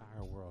 just the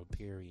entire world,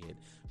 period.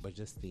 But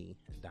just the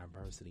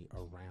diversity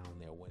around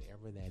there,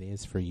 whatever that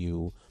is for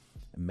you,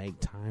 make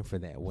time for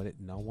that.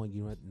 No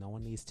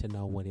one needs to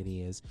know what it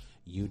is.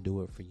 You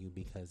do it for you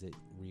because it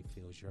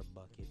refills your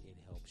bucket. It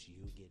helps you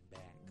get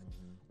back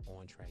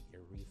on track. It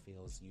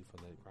refills you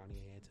from the crown of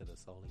your head to the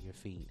sole of your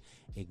feet.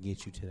 It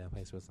gets you to that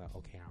place where it's like,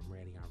 okay, I'm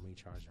ready. I'm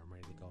recharged. I'm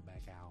ready to go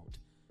back out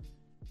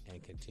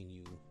and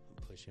continue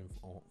pushing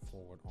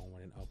forward,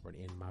 onward and upward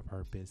in my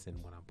purpose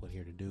and what I'm put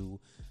here to do,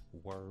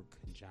 work,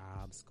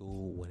 job,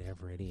 school,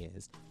 whatever it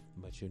is.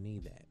 But you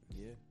need that.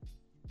 Yeah.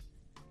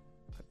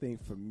 I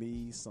think for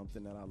me,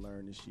 something that I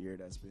learned this year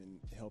that's been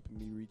helping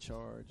me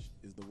recharge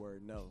is the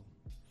word no.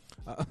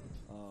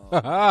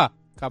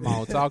 Come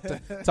on,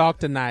 talk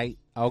tonight.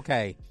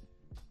 Okay.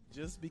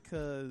 Just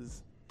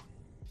because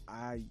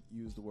I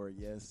use the word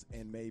yes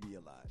and maybe a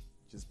lot,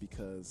 just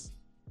because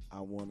I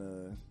want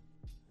to,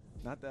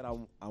 not that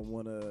I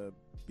want to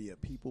be a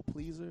people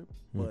pleaser,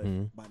 but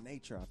by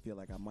nature I feel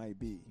like I might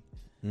be.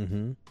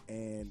 And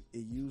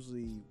it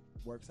usually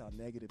works out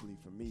negatively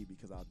for me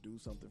because I'll do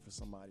something for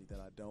somebody that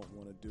I don't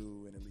want to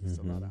do, and it leads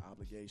to a lot of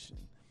obligation.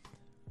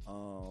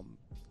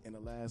 In the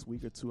last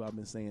week or two, I've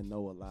been saying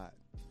no a lot,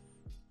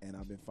 and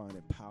I've been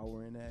finding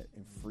power in that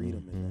and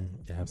freedom in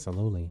that.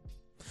 Absolutely.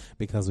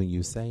 Because when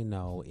you say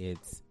no,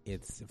 it's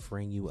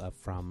freeing you up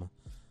from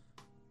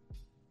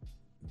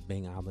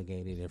being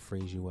obligated. It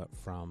frees you up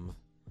from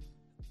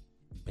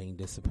being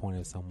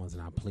disappointed if someone's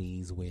not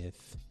pleased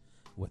with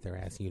what they're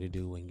asking you to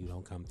do and you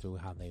don't come through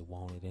how they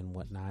want it and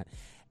whatnot.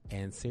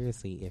 And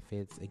seriously,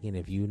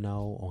 if you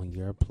know on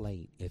your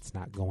plate it's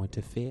not going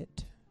to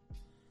fit,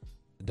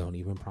 don't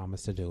even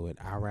promise to do it.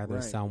 I'd rather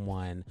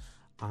someone,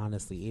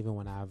 honestly, even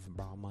when I've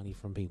borrowed money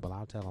from people,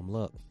 I'll tell them,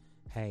 look,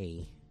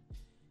 hey,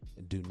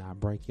 do not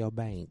break your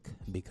bank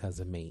because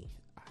of me.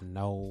 I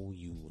know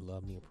you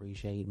love me,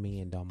 appreciate me,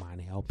 and don't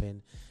mind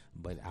helping,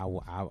 but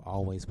I'll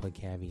always put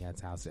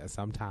caveats out there.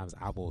 Sometimes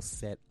I will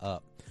set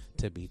up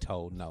to be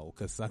told no,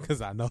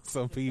 because I know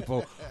some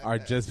people are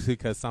just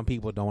because some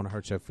people don't want to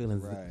hurt your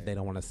feelings. Right. They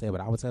don't want to say it.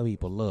 But I would tell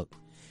people, look,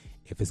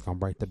 if it's going to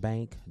break the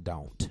bank,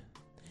 don't.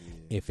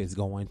 Yeah. If it's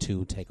going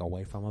to take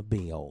away from a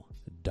bill,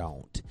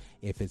 don't.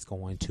 If it's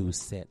going to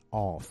set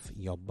off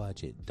your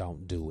budget,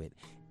 don't do it.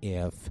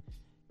 If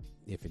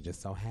it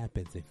just so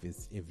happens,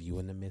 if you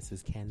and the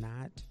missus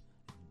cannot,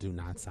 do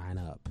not sign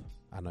up.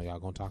 I know y'all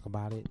gonna talk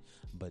about it,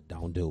 but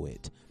don't do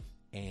it.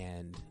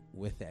 And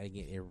with that,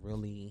 again, it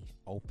really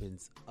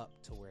opens up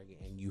to where,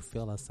 and you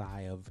feel a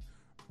sigh of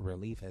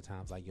relief at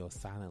times, like you'll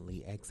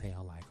silently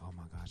exhale, like, oh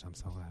my gosh, I'm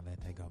so glad I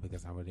let that go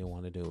because I really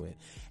want to do it.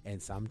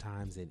 And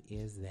sometimes it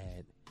is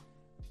that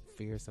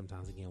fear.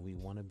 Sometimes, again, we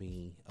want to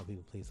be a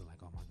people pleaser, like,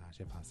 oh my gosh,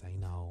 if I say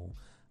no,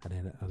 are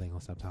they going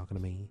to stop talking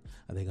to me?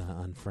 Are they going to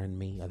unfriend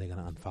me? Are they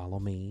going to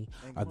unfollow me?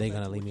 Are they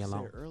going to leave me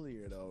alone?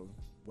 Earlier, though,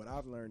 what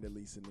I've learned, at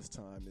least in this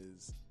time,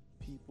 is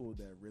people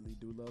that really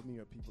do love me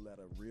or people that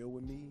are real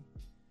with me,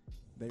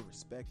 they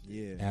respect it.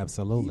 Yeah,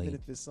 absolutely. Even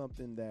if it's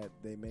something that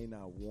they may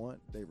not want,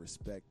 they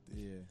respect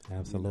it. Yeah,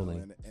 absolutely.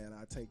 And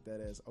I take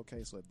that as,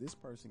 okay, so if this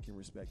person can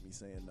respect me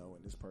saying no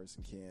and this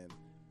person can,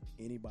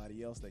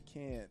 anybody else that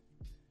can't,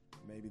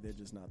 maybe they're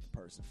just not the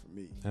person for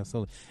me.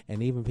 Absolutely.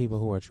 And even people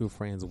who are true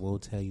friends will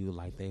tell you,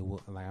 like, they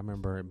will, like, I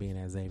remember being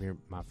at Xavier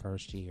my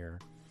first year,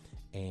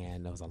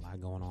 and there was a lot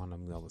going on.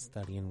 I was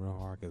studying real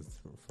hard because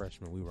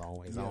freshmen, we were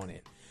always on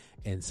it.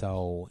 And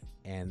so,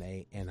 and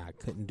I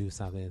couldn't do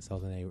something. And so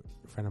then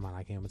a friend of mine,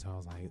 I came and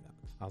told,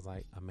 I was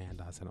like,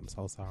 Amanda, I said, I'm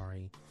so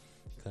sorry.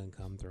 Couldn't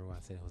come through.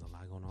 I said, there was a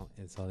lot going on.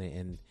 And so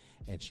then,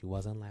 and she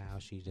wasn't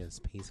loud. She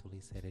just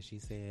peacefully said it. She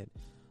said,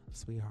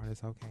 sweetheart,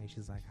 it's okay.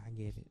 She's like, I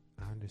get it.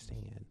 I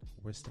understand.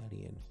 We're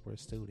studying. We're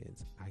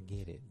students. I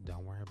get it.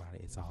 Don't worry about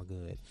it. It's all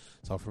good.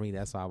 So for me,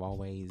 that's why I've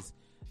always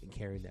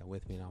carried that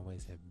with me and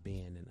always have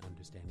been an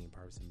understanding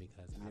person,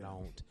 because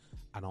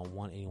I don't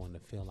want anyone to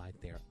feel like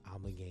they're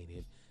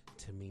obligated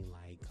to me,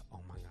 like, oh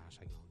my gosh,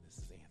 this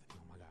is Anthony.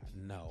 Oh my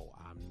God. No,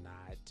 I'm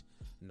not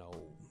no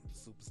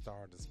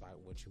superstar despite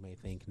what you may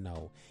think.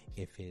 No.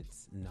 If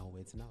it's no,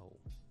 it's no.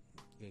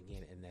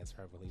 Again, and that's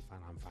perfectly fine.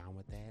 I'm fine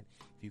with that.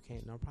 If you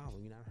can't, no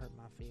problem. You're not hurting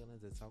my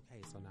feelings. It's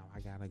okay. So now I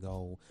gotta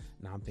go.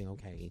 Now I'm thinking,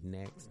 okay,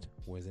 next,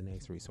 where's the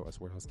next resource?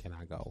 Where else can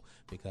I go?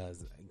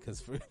 Because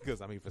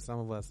I mean, for some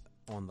of us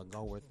on the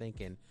go, we're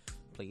thinking,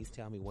 please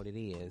tell me what it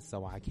is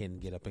so I can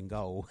get up and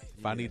go.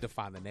 If I need to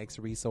find the next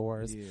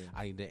resource,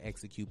 I need to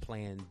execute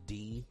plan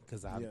D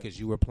because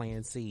you were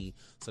plan C.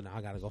 So now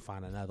I got to go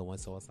find another one.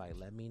 So it's like,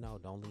 let me know.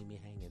 Don't leave me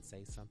hanging.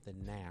 Say something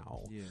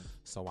now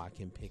so I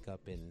can pick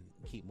up and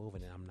keep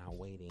moving. And I'm not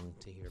waiting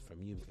to hear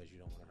from you because you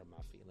don't want to hurt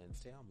my feelings.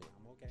 Tell me.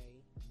 I'm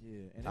okay.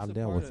 Yeah. And I'll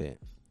deal with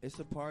it. It's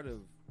a part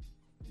of,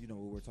 what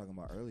we were talking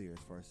about earlier as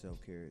far as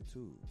self-care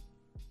too.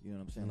 You know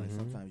what I'm saying? Like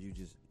sometimes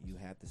you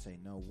have to say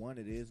no. One,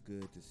 it is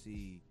good to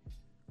see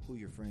who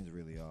your friends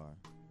really are,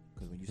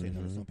 because when you say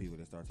no to some people,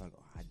 they start talking,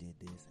 oh, I did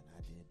this and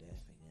I did that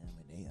for them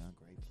and they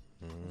ungrateful.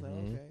 It's like,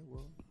 okay,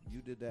 well,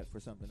 you did that for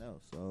something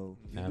else, so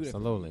you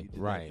absolutely do that for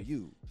you. right That for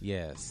you.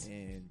 Yes.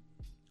 And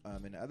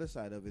the other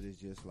side of it is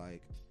just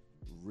like,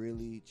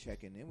 really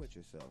checking in with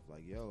yourself.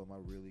 Like, yo, am I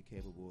really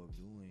capable of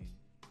doing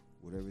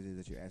whatever it is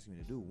that you're asking me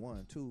to do?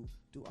 One, two,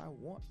 do I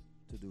want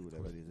to do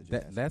whatever it is that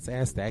you're asking Let's me to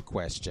ask do? that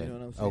question. You know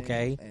what I'm saying?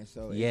 Okay. And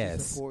so yes.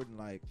 it's just important.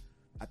 Like,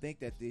 I think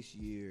that this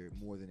year,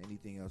 more than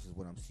anything else, is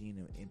what I'm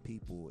seeing in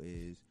people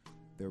is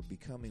they're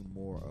becoming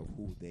more of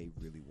who they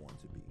really want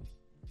to be.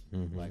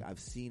 Mm-hmm. Like, I've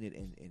seen it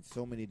in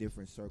so many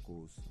different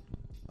circles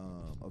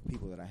of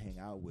people that I hang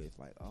out with.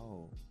 Like,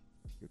 oh,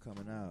 you're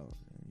coming out.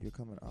 You're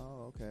coming.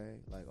 Oh, okay.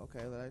 Like,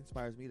 okay, that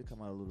inspires me to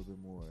come out a little bit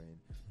more and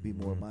be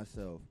more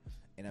myself.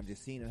 And I'm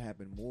just seeing it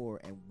happen more.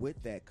 And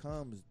with that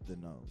comes the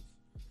no's,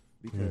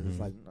 because it's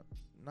like,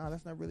 nah,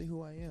 that's not really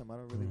who I am. I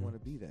don't really want to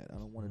be that. I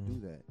don't want to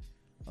do that.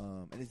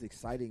 And it's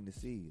exciting to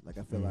see. Like,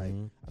 I feel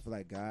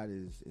like God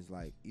is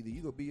like, either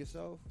you go be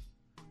yourself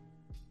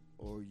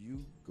or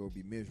you go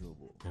be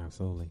miserable.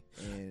 Absolutely.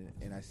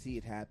 And I see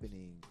it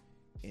happening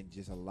in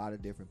just a lot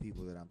of different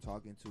people that I'm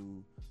talking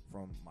to,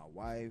 from my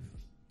wife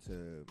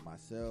to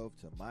myself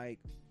to Mike.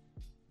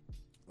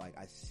 Like,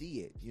 I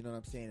see it, you know what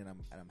I'm saying, and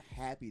I'm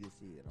happy to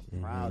see it.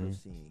 I'm proud of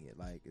seeing it.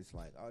 Like, it's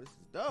like, oh, this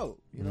is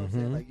dope. You know what I'm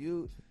saying? Like,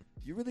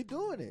 you're really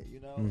doing it, you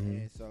know.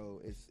 And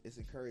so it's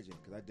encouraging,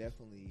 because I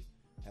definitely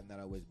have not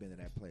always been in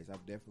that place.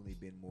 I've definitely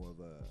been more of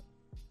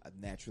a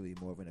naturally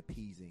more of an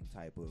appeasing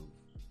type of,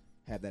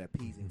 have that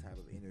appeasing type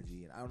of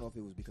energy. And I don't know if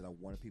it was because I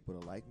wanted people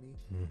to like me,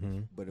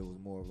 but it was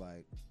more of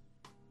like,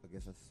 I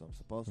guess that's what I'm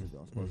supposed to do.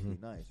 I'm supposed to be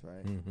nice,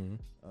 right?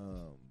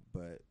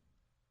 But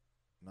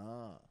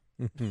nah.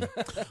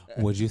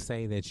 Would you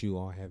say that you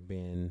all have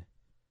been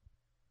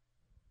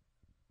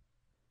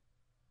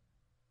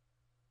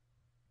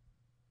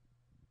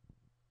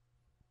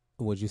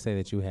would you say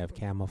that you have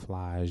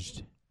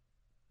camouflaged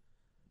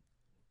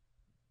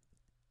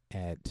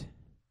at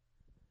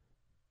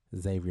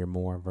Xavier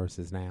more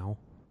versus now?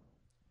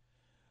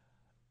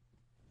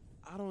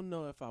 I don't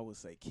know if I would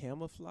say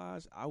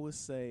camouflage. I would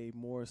say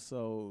more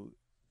so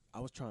I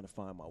was trying to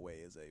find my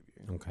way as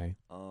Xavier. Okay.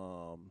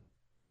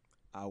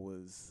 I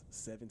was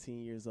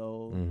 17 years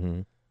old,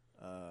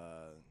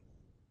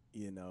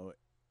 you know,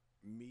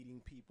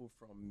 meeting people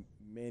from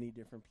many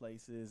different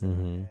places.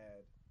 And I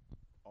had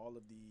all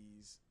of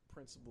these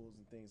principles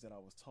and things that I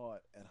was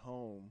taught at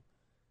home.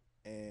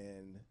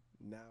 And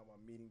now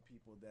I'm meeting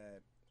people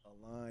that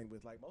align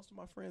with, like, most of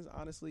my friends,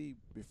 honestly,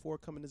 before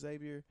coming to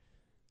Xavier,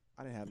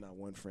 I didn't have not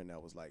one friend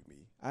that was like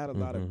me. I had a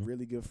lot of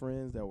really good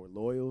friends that were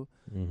loyal,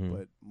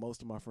 but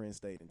most of my friends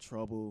stayed in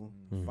trouble,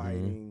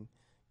 fighting,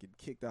 getting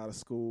kicked out of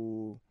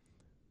school,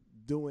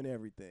 doing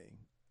everything.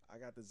 I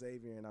got to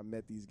Xavier and I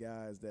met these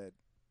guys that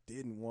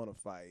didn't want to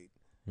fight,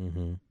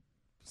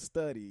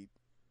 studied,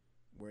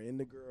 were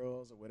into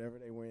girls or whatever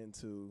they were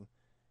into,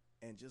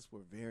 and just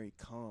were very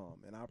calm.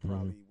 And I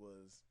probably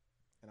was,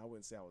 and I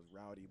wouldn't say I was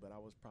rowdy, but I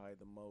was probably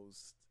the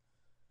most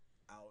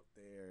out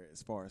there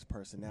as far as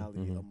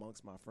personality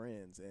amongst my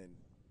friends. And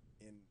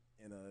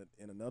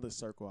in another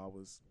circle, I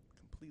was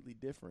completely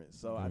different.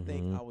 So I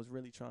think I was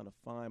really trying to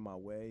find my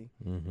way,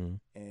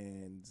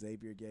 and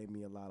Xavier gave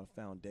me a lot of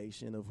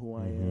foundation of who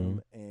I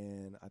am.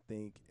 And I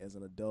think as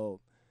an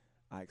adult,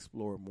 I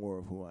explored more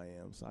of who I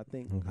am. So I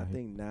think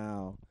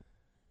now,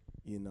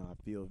 you know, I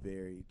feel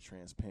very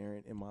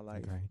transparent in my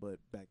life. But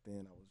back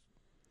then, I was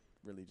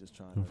really just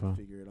trying to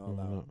figure it all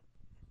out.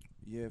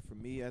 Yeah, for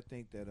me, I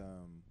think that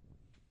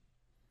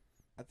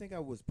I think I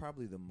was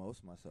probably the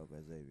most myself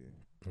as Xavier.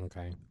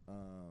 Okay.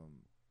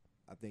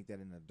 I think that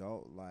in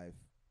adult life,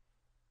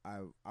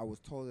 I was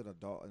told that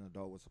an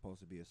adult was supposed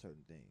to be a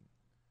certain thing.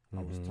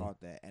 I was taught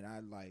that, and I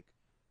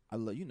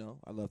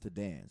love to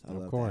dance. I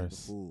love to act the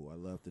fool. I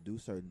love to do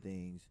certain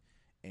things,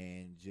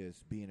 and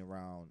just being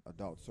around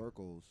adult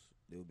circles,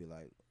 they would be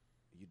like,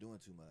 "You're doing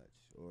too much,"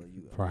 or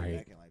 "You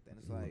acting like that." And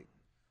it's like,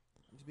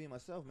 I'm just being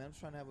myself, man. I'm just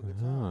trying to have a good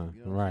time.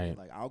 You know what I'm saying?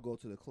 Like, I'll go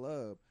to the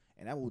club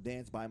and I will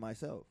dance by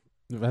myself.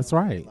 That's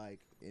right. Like,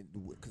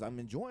 because I'm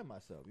enjoying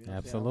myself. You know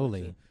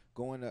Absolutely. What I'm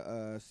going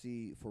to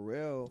see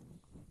Pharrell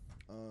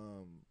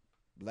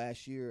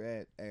last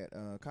year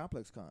at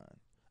Complex Con.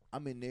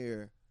 I'm in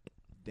there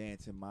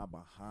dancing my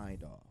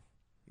behind off.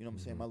 You know what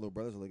I'm saying? My little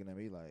brothers are looking at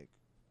me like,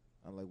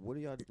 I'm like, what are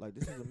y'all, like,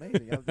 this is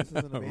amazing. This is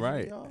an amazing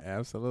right. y'all.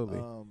 Absolutely.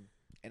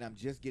 And I'm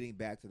just getting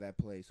back to that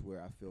place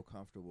where I feel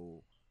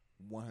comfortable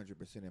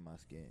 100% in my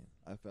skin.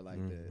 I feel like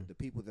the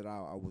people that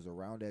I was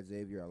around at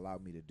Xavier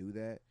allowed me to do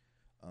that.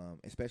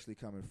 Especially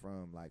coming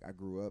from, like, I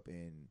grew up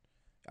in,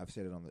 I've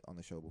said it on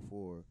the show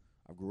before,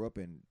 I grew up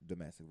in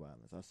domestic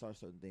violence. I saw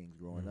certain things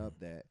growing up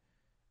that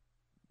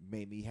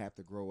made me have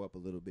to grow up a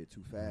little bit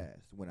too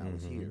fast when I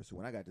was here. So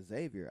when I got to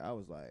Xavier, I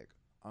was like,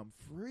 I'm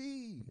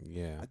free.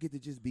 Yeah. I get to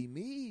just be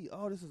me.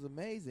 Oh, this is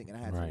amazing. And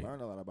I had to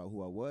learn a lot about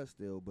who I was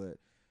still, but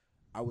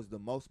I was the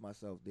most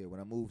myself there. When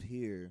I moved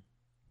here,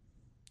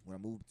 when I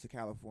moved to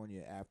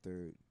California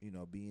after, you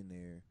know, being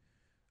there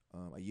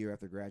a year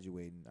after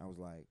graduating, I was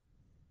like,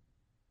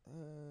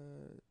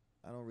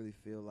 I don't really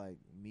feel like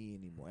me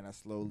anymore. And I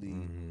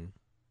slowly,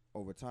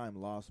 over time,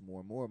 lost more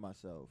and more of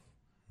myself.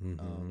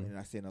 And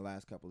I say in the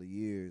last couple of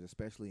years,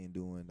 especially in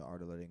doing the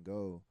art of letting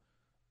go,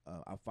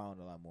 I found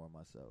a lot more of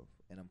myself.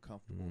 And I'm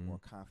comfortable, more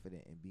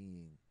confident in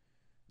being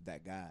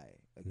that guy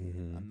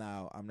again.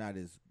 I'm not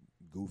as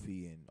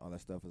goofy and all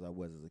that stuff as I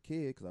was as a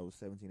kid because I was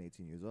 17,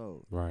 18 years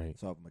old. Right.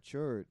 So I've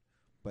matured,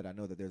 but I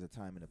know that there's a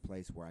time and a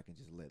place where I can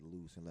just let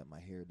loose and let my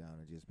hair down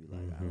and just be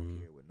like, I don't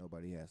care what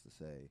nobody has to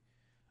say.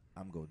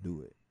 I'm gonna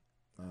do it.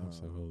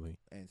 Absolutely.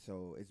 And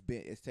so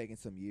it's taken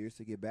some years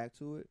to get back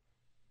to it,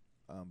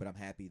 but I'm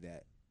happy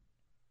that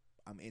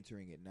I'm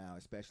entering it now,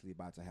 especially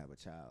about to have a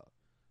child,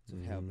 to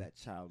have that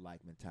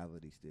childlike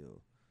mentality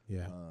still.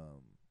 Yeah.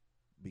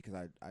 Because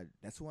I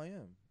that's who I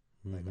am.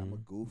 Like I'm a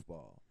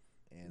goofball,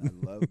 and I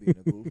love being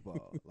a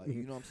goofball. Like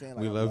you know what I'm saying?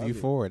 Like, we love you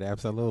for it.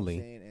 Absolutely.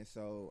 You know what I'm saying? And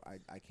so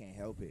I can't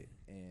help it.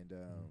 And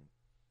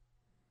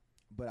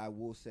but I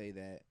will say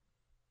that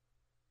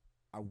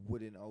I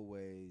wouldn't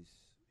always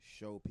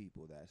show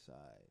people that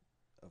side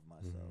of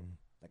myself.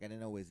 Like I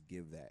didn't always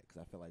give that because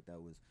I felt like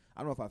that was,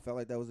 I don't know if I felt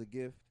like that was a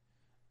gift,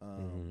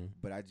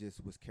 but I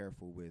just was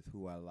careful with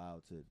who I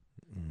allowed to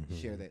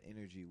share that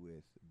energy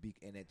with.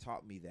 And it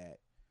taught me that,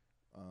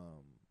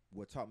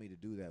 what taught me to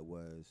do that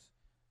was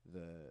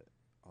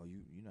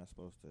you're not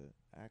supposed to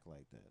act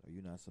like that, or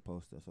you're not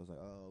supposed to. So I was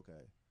like, oh,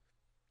 okay,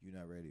 you're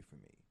not ready for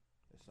me.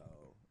 So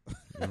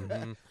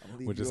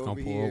we're just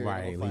gonna pull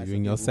leave you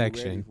in your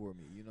section. For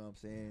me, you know what I'm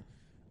saying?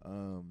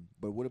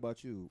 But what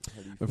about you?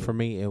 How do you feel? For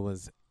me, it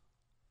was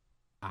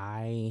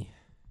I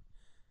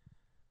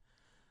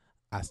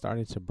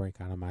started to break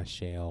out of my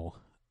shell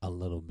a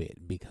little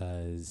bit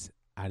because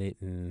where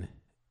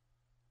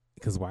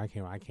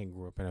I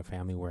grew up in a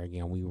family where,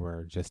 again, we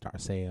were just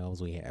ourselves.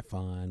 We had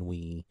fun.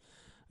 We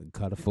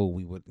cut a fool.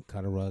 We would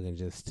cut a rug and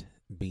just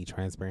be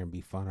transparent,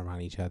 be fun around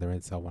each other.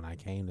 And so when I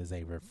came to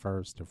Xavier,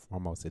 first and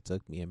foremost, it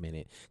took me a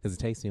minute because it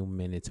takes me a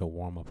minute to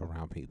warm up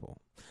around people.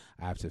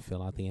 I have to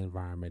fill out the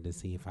environment to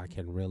see if I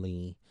can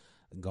really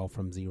go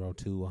from 0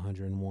 to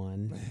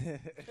 101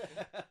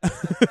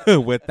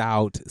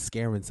 without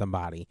scaring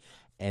somebody.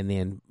 And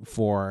then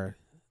for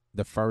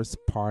the first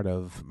part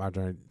of my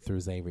journey through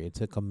Xavier, it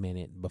took a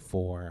minute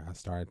before I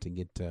started to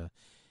get to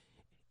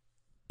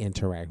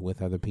interact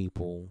with other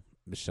people,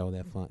 show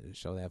that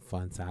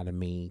fun side of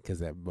me.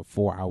 Because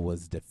before I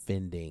was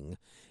defending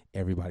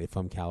everybody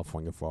from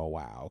California for a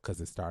while, because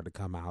it started to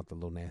come out the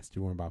little nasty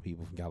rumor about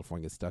people from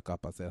California stuck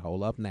up. I said,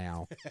 hold up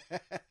now.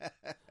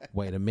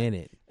 Wait a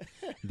minute.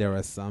 There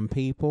are some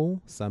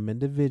people, some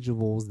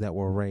individuals that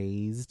were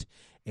raised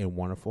in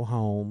wonderful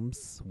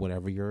homes,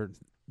 whatever your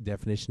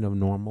definition of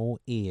normal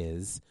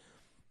is,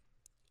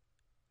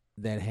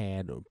 that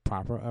had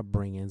proper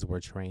upbringings,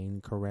 were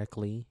trained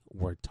correctly,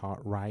 were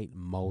taught right,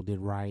 molded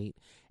right,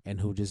 and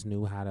who just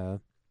knew how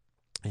to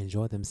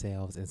enjoy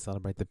themselves and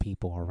celebrate the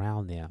people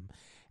around them.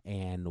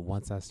 And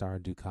once I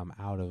started to come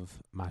out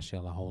of my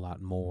shell a whole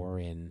lot more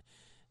and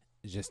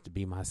just to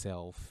be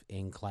myself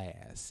in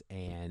class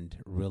and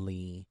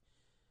really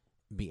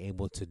be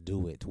able to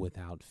do it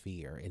without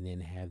fear, and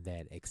then have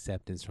that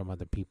acceptance from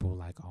other people,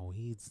 like, oh,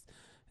 he's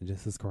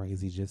just as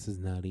crazy, just as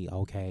nutty,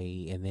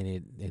 okay. And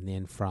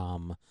then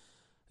from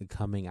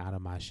coming out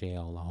of my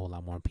shell, a whole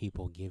lot more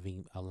people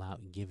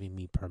giving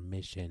me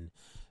permission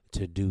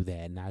to do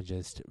that, not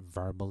just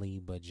verbally,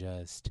 but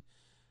just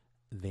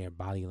their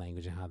body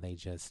language and how they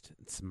just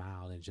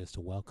smiled and just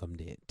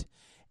welcomed it.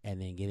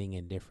 And then getting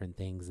in different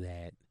things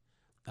that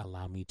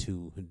allow me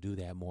to do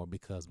that more,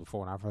 because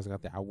before, when I first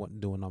got there, I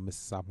wasn't doing no Mrs.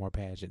 Sophomore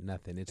pageant,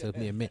 nothing. It took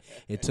me a minute.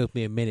 It took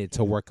me a minute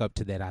to work up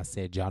to that. I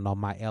said, y'all know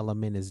my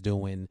element is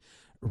doing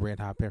Red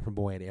Hot Pepper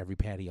Boy at every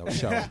patio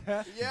show.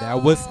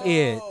 That was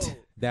it.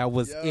 That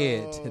was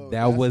it.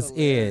 That was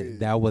hilarious.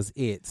 That was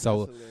it.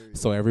 So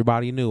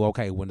everybody knew,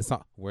 okay, when the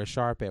song, where's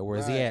Sharp at?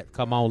 Where's he at?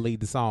 Come on, lead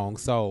the song.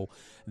 So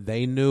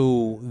they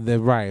knew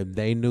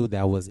they knew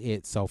that was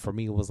it. So for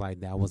me, it was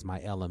like, that was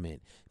my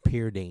element.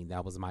 Peer Dean,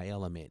 that was my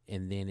element.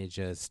 And then it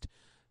just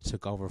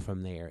took over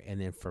from there. And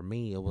then for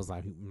me, it was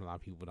like, a lot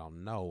of people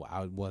don't know,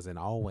 I wasn't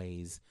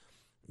always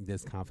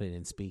this confident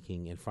in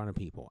speaking in front of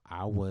people.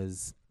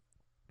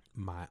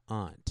 My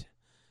aunt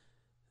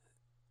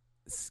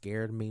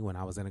scared me when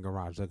I was in a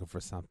garage looking for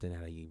something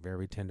at a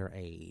very tender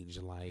age,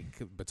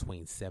 like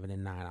between 7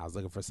 and 9. I was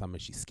looking for something.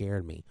 She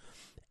scared me.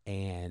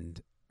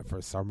 And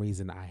for some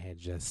reason, I had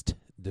just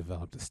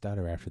developed a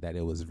stutter after that.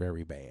 It was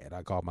very bad.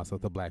 I called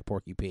myself the Black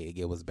Porky Pig.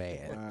 It was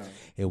bad. Wow.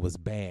 It was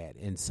bad.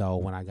 And so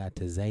when I got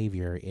to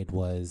Xavier,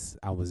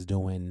 I was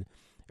doing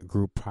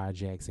group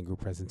projects and group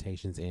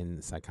presentations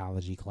in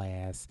psychology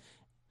class,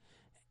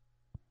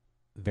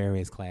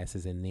 various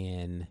classes, and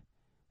then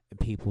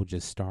people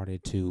just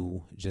started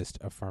to just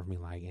affirm me,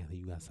 like, Anthony,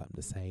 you got something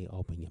to say,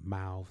 open your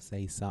mouth,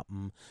 say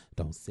something,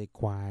 don't sit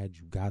quiet,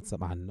 you got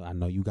something, I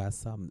know you got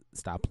something,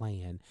 stop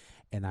playing.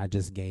 And I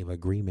just gave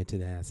agreement to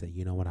that. I said,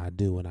 you know what I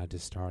do? And I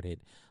just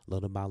started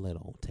little by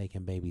little,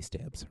 taking baby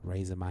steps,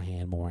 raising my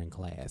hand more in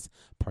class,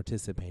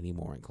 participating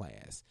more in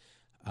class,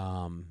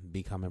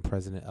 becoming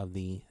president of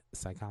the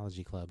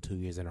psychology club 2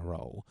 years in a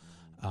row,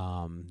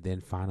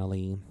 then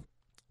finally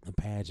a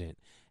pageant,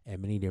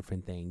 and many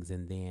different things.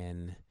 And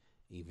then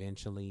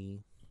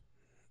eventually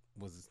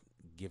was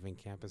giving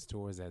campus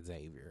tours at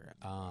Xavier,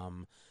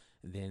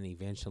 Then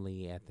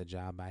eventually at the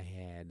job I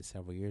had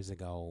several years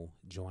ago,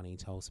 joining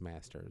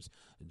Toastmasters,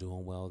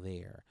 doing well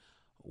there,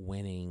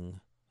 winning,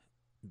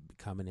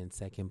 coming in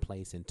second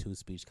place in 2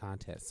 speech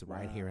contests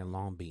right here in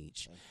Long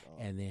Beach.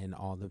 Awesome. And then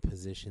all the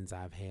positions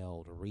I've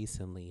held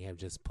recently have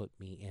just put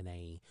me in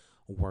a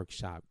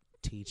workshop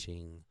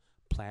teaching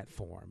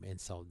platform. And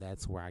so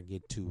that's where I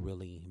get to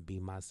really be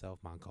myself.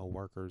 My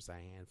coworkers, a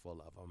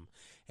handful of them,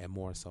 and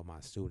more so my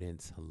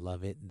students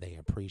love it. They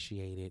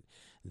appreciate it.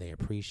 They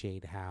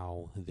appreciate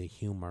how the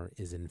humor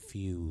is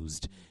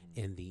infused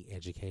in the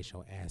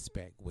educational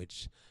aspect,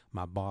 which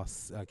my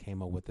boss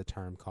came up with the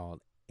term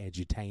called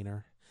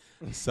edutainer.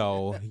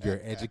 So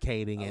you're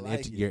educating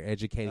and you're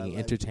educating and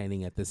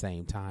entertaining at the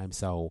same time.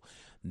 So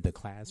the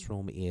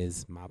classroom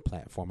is my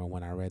platform. And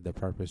when I read the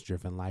Purpose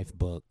Driven Life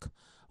book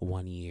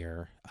one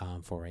year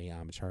for a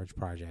church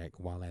project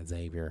while at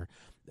Xavier,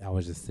 I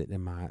was just sitting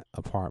in my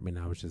apartment.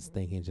 I was just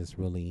thinking, just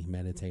really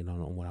meditating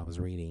on what I was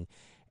reading.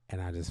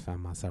 And I just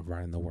found myself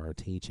writing the word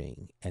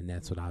teaching. And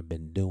that's what I've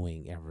been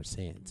doing ever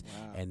since.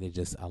 Wow. And it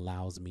just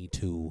allows me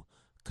to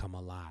come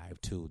alive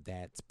too.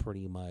 That's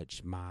pretty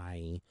much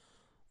my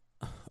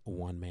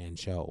one-man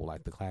show.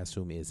 Like the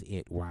classroom is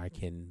it, where I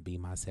can be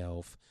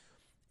myself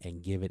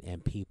and give it,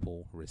 and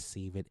people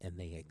receive it and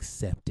they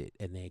accept it,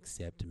 and they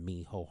accept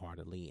me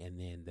wholeheartedly. And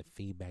then the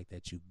feedback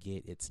that you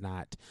get, it's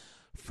not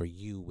for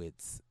you,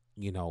 it's,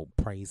 you know,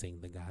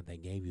 praising the God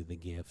that gave you the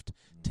gift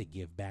to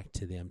give back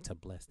to them, to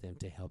bless them,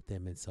 to help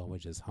them. And so it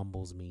just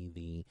humbles me,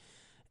 the,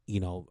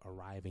 you know,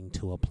 arriving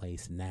to a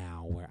place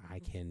now where I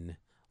can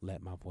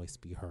let my voice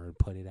be heard,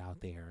 put it out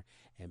there,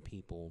 and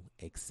people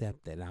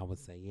accept it. And I would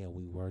say, yeah,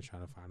 we were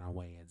trying to find our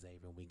way at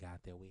Xavier. We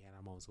got there. We had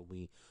our moments where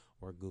we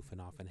were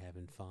goofing off and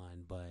having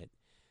fun. But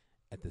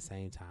at the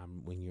same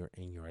time, when you're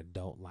in your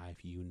adult life,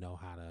 you know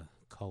how to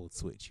code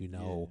switch. You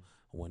know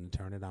when to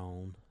turn it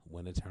on,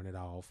 when to turn it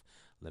off.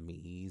 Let me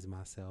ease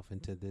myself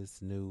into this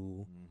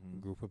new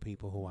group of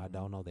people who I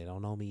don't know. They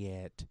don't know me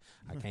yet.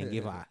 I can't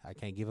give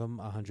them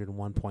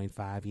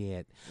 101.5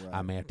 yet. Right.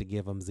 I may have to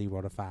give them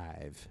 0 to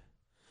 5.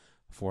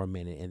 For a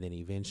minute, and then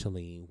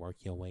eventually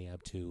work your way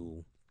up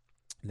to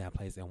that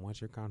place. And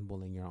once you're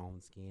comfortable in your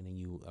own skin and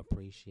you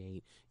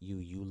appreciate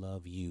you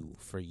love you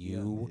for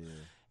you,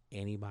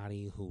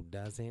 anybody who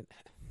doesn't,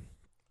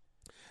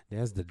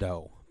 there's the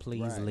dough.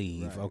 Please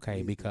leave, okay?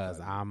 Please, because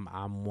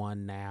I'm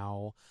one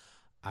now.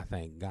 I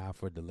thank God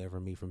for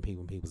delivering me from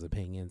people's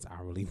opinions.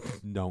 I really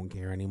don't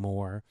care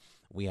anymore.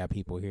 We have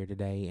people here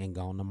today and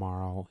gone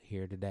tomorrow,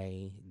 here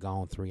today,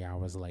 gone 3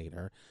 hours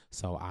later.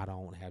 So I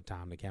don't have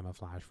time to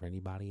camouflage for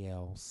anybody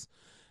else.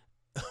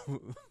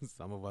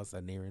 Some of us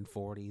are nearing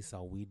 40,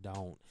 so we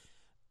don't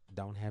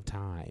have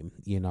time.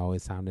 You know,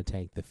 it's time to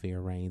take the fear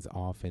reins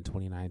off. And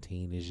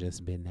 2019 has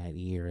just been that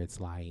year.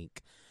 It's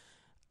like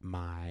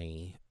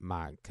my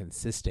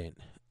consistent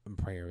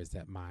prayer is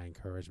that my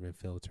encouragement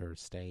filter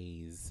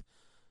stays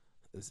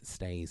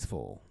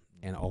full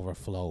and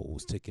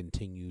overflows to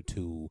continue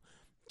to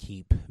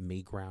keep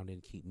me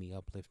grounded, keep me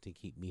uplifted,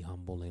 keep me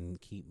humble,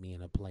 and keep me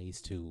in a place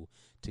to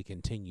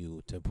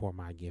continue to pour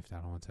my gift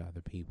out onto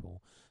other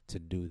people to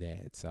do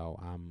that. So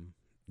I'm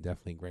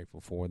definitely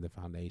grateful for the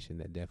foundation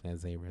that definitely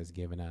Xavier has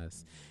given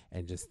us,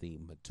 and just the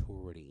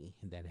maturity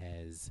that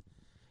has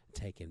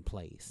taken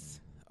place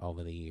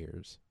over the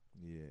years.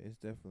 Yeah, it's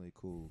definitely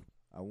cool.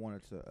 I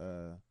wanted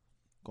to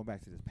go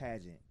back to this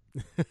pageant.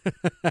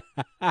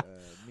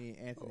 Me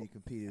and Anthony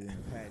competed in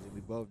the pageant.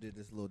 We both did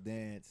this little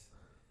dance.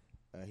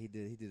 He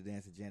did a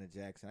dance to Janet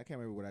Jackson. I can't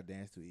remember what I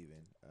danced to even.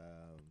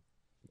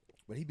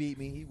 But he beat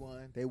me. He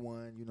won. They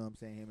won. You know what I'm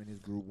saying? Him and his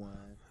group won.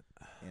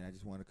 And I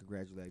just want to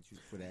congratulate you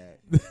for that.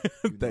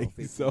 Thank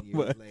you so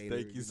much. Later,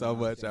 Thank you so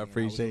much. I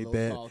appreciate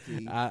that.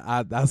 Salty.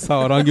 I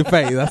saw it on your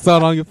face. I saw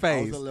it on your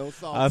face. I was a little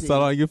salty. I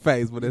saw it on your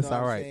face, but it's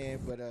all right.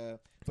 Saying?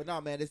 But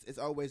no, man, it's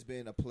always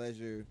been a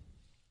pleasure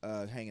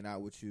hanging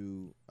out with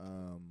you.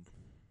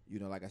 You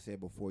know, like I said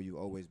before, you've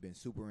always been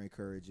super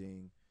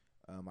encouraging.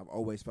 I've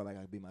always felt like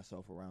I could be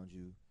myself around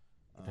you.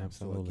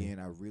 Absolutely. So again,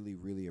 I really,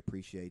 really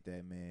appreciate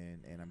that,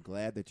 man. And I'm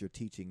glad that you're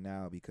teaching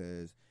now,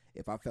 because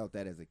if I felt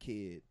that as a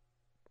kid,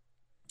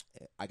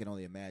 I can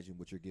only imagine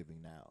what you're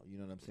giving now. You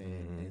know what I'm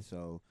saying? Mm-hmm. And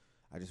so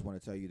I just want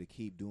to tell you to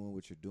keep doing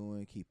what you're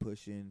doing, keep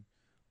pushing,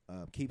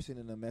 keep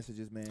sending the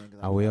messages, man.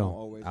 I will.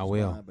 Always I respond,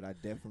 will. But I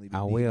definitely.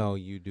 I will.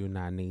 You do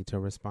not need to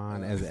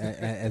respond.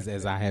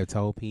 As I have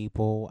told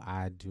people,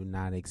 I do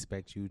not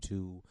expect you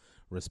to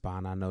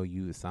respond. I know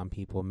some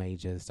people may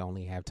just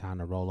only have time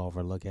to roll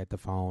over, look at the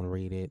phone,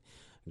 read it,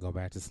 go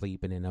back to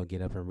sleep, and then they'll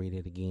get up and read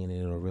it again,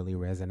 and it'll really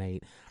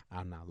resonate.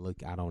 I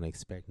don't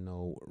expect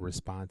no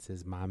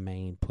responses. My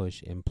main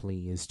push and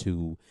plea is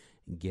to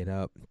get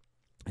up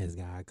as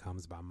God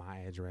comes by my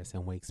address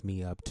and wakes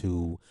me up,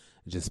 to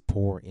just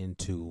pour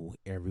into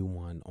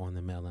everyone on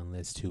the mailing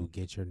list to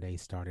get your day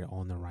started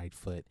on the right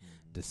foot.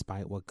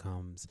 Despite what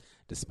comes,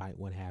 despite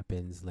what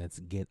happens, let's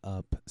get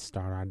up,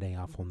 start our day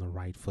off on the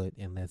right foot,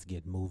 and let's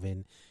get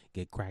moving,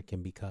 get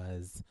cracking,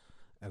 because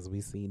as we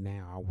see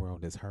now, our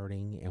world is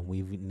hurting,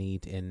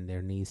 and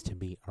there needs to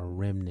be a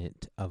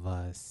remnant of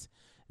us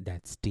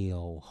that's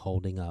still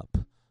holding up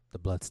the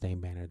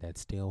bloodstained banner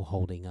that's still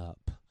holding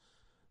up,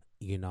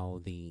 you know,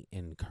 the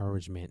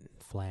encouragement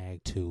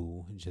flag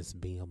to just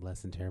being a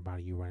blessing to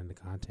everybody you run into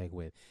contact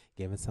with,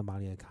 giving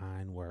somebody a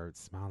kind word,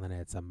 smiling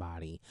at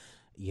somebody,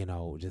 you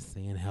know, just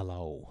saying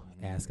hello,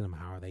 asking them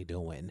how are they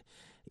doing,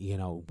 you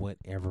know,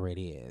 whatever it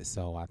is.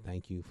 So I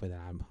thank you for that.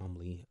 I'm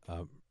humbly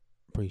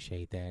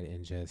appreciate that,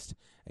 and just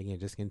again,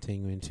 just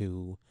continuing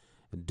to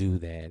do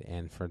that.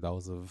 And for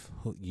those of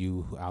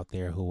you out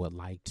there who would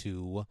like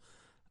to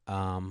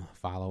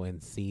follow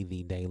and see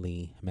the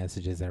daily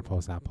messages that are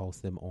posted, I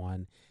post them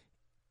on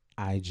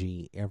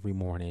IG every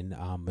morning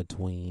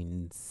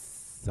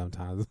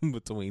sometimes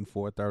between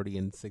 4:30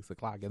 and 6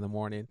 o'clock in the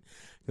morning,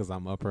 because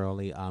I'm up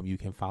early. You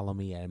can follow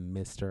me at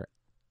Mr.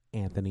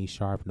 Anthony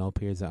Sharp, no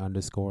periods or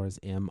underscores,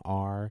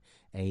 MrAnthonySharp,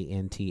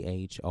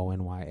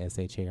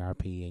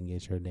 and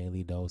get your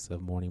daily dose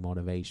of morning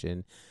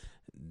motivation.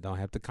 Don't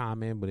have to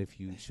comment, but if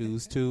you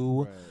choose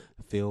to,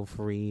 feel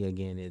free.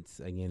 Again,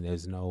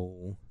 there's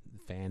no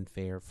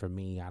fanfare for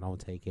me. I don't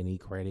take any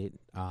credit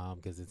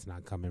because it's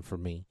not coming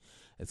from me.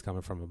 It's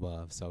coming from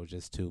above. So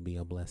just to be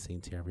a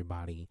blessing to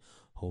everybody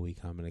who we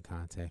come into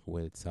contact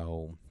with.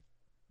 So,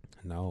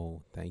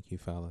 no, thank you,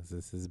 fellas.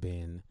 This has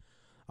been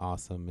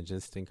awesome. And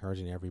just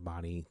encouraging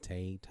everybody,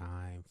 take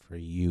time for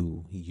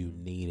you. You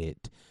need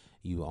it.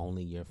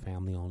 Your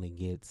family only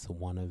gets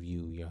one of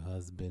you. Your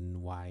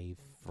husband, wife,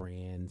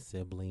 friend,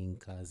 sibling,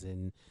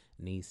 cousin,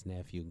 niece,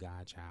 nephew,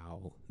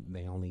 godchild.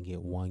 They only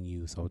get one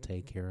you. So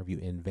take care of you.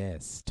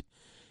 Invest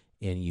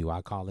in you.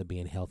 I call it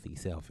being healthy,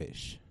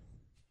 selfish.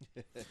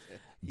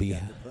 Be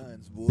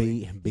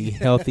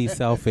healthy,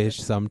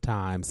 selfish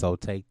sometimes. So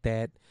take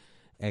that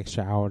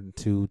extra hour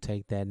to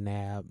take that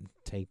nap,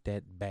 take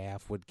that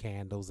bath with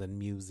candles and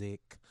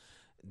music,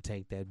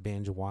 take that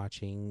binge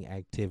watching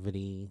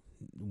activity,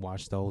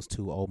 watch those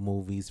 2 old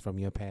movies from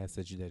your past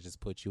that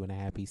just put you in a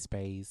happy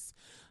space.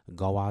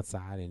 Go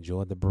outside,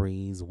 enjoy the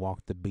breeze,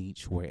 walk the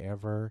beach,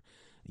 wherever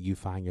you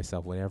find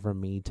yourself, whatever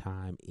me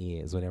time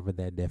is, whatever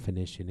that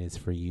definition is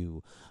for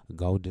you,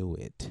 go do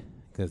it,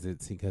 because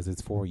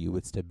it's for you.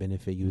 It's to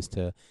benefit you. It's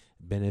to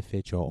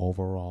benefit your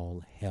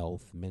overall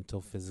health,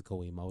 mental,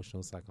 physical,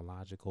 emotional,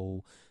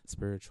 psychological,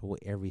 spiritual,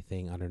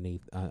 everything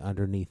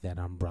underneath that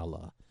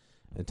umbrella.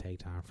 And take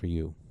time for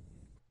you.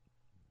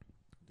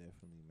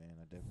 Definitely, man.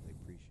 I definitely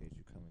appreciate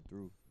you coming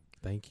through.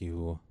 Thank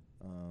you.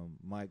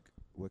 Mike,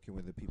 where can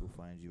the people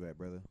find you at,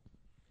 brother?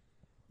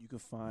 You can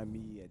find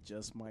me at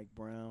Just Mike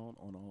Brown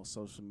on all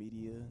social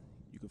media.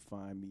 You can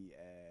find me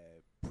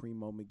at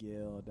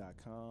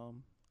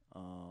primomiguel.com,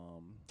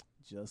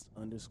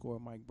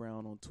 just_Mike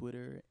Brown on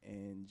Twitter,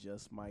 and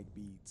Just Mike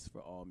Beats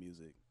for all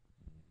music.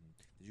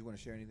 Did you want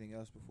to share anything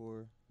else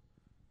before?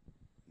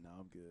 No,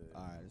 I'm good.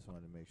 All right, I just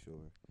wanted to make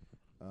sure.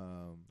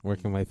 Where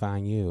can we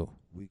find you?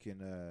 We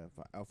can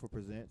Alpha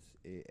Presents,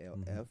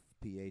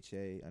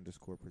 ALFPHA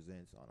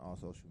 _presents on all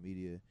social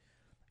media.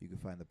 You can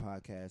find the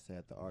podcast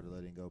at the Art of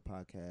Letting Go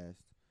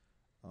podcast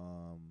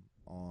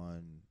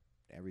on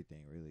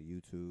everything, really.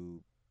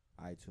 YouTube,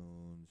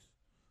 iTunes,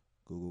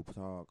 Google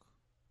Talk.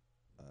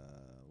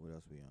 What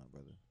else we on,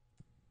 brother?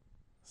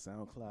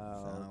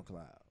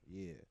 SoundCloud.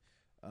 Yeah.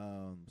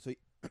 So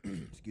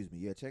excuse me.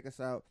 Yeah, check us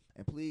out,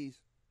 and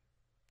please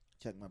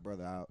check my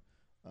brother out.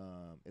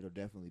 It'll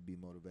definitely be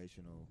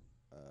motivational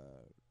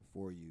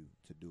for you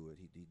to do it.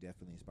 He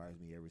definitely inspires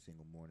me every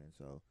single morning.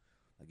 So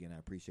again, I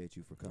appreciate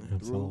you for coming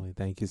Absolutely. through.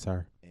 Thank you,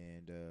 sir.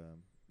 And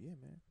yeah,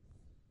 man.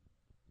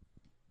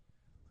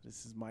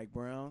 This is Mike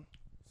Brown.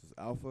 This is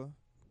Alpha.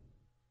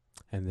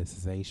 And this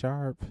is A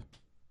Sharp.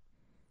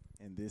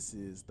 And this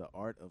is The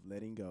Art of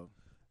Letting Go.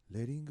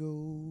 Letting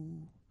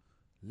go.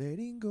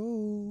 Letting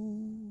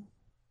go.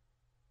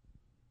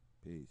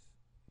 Peace.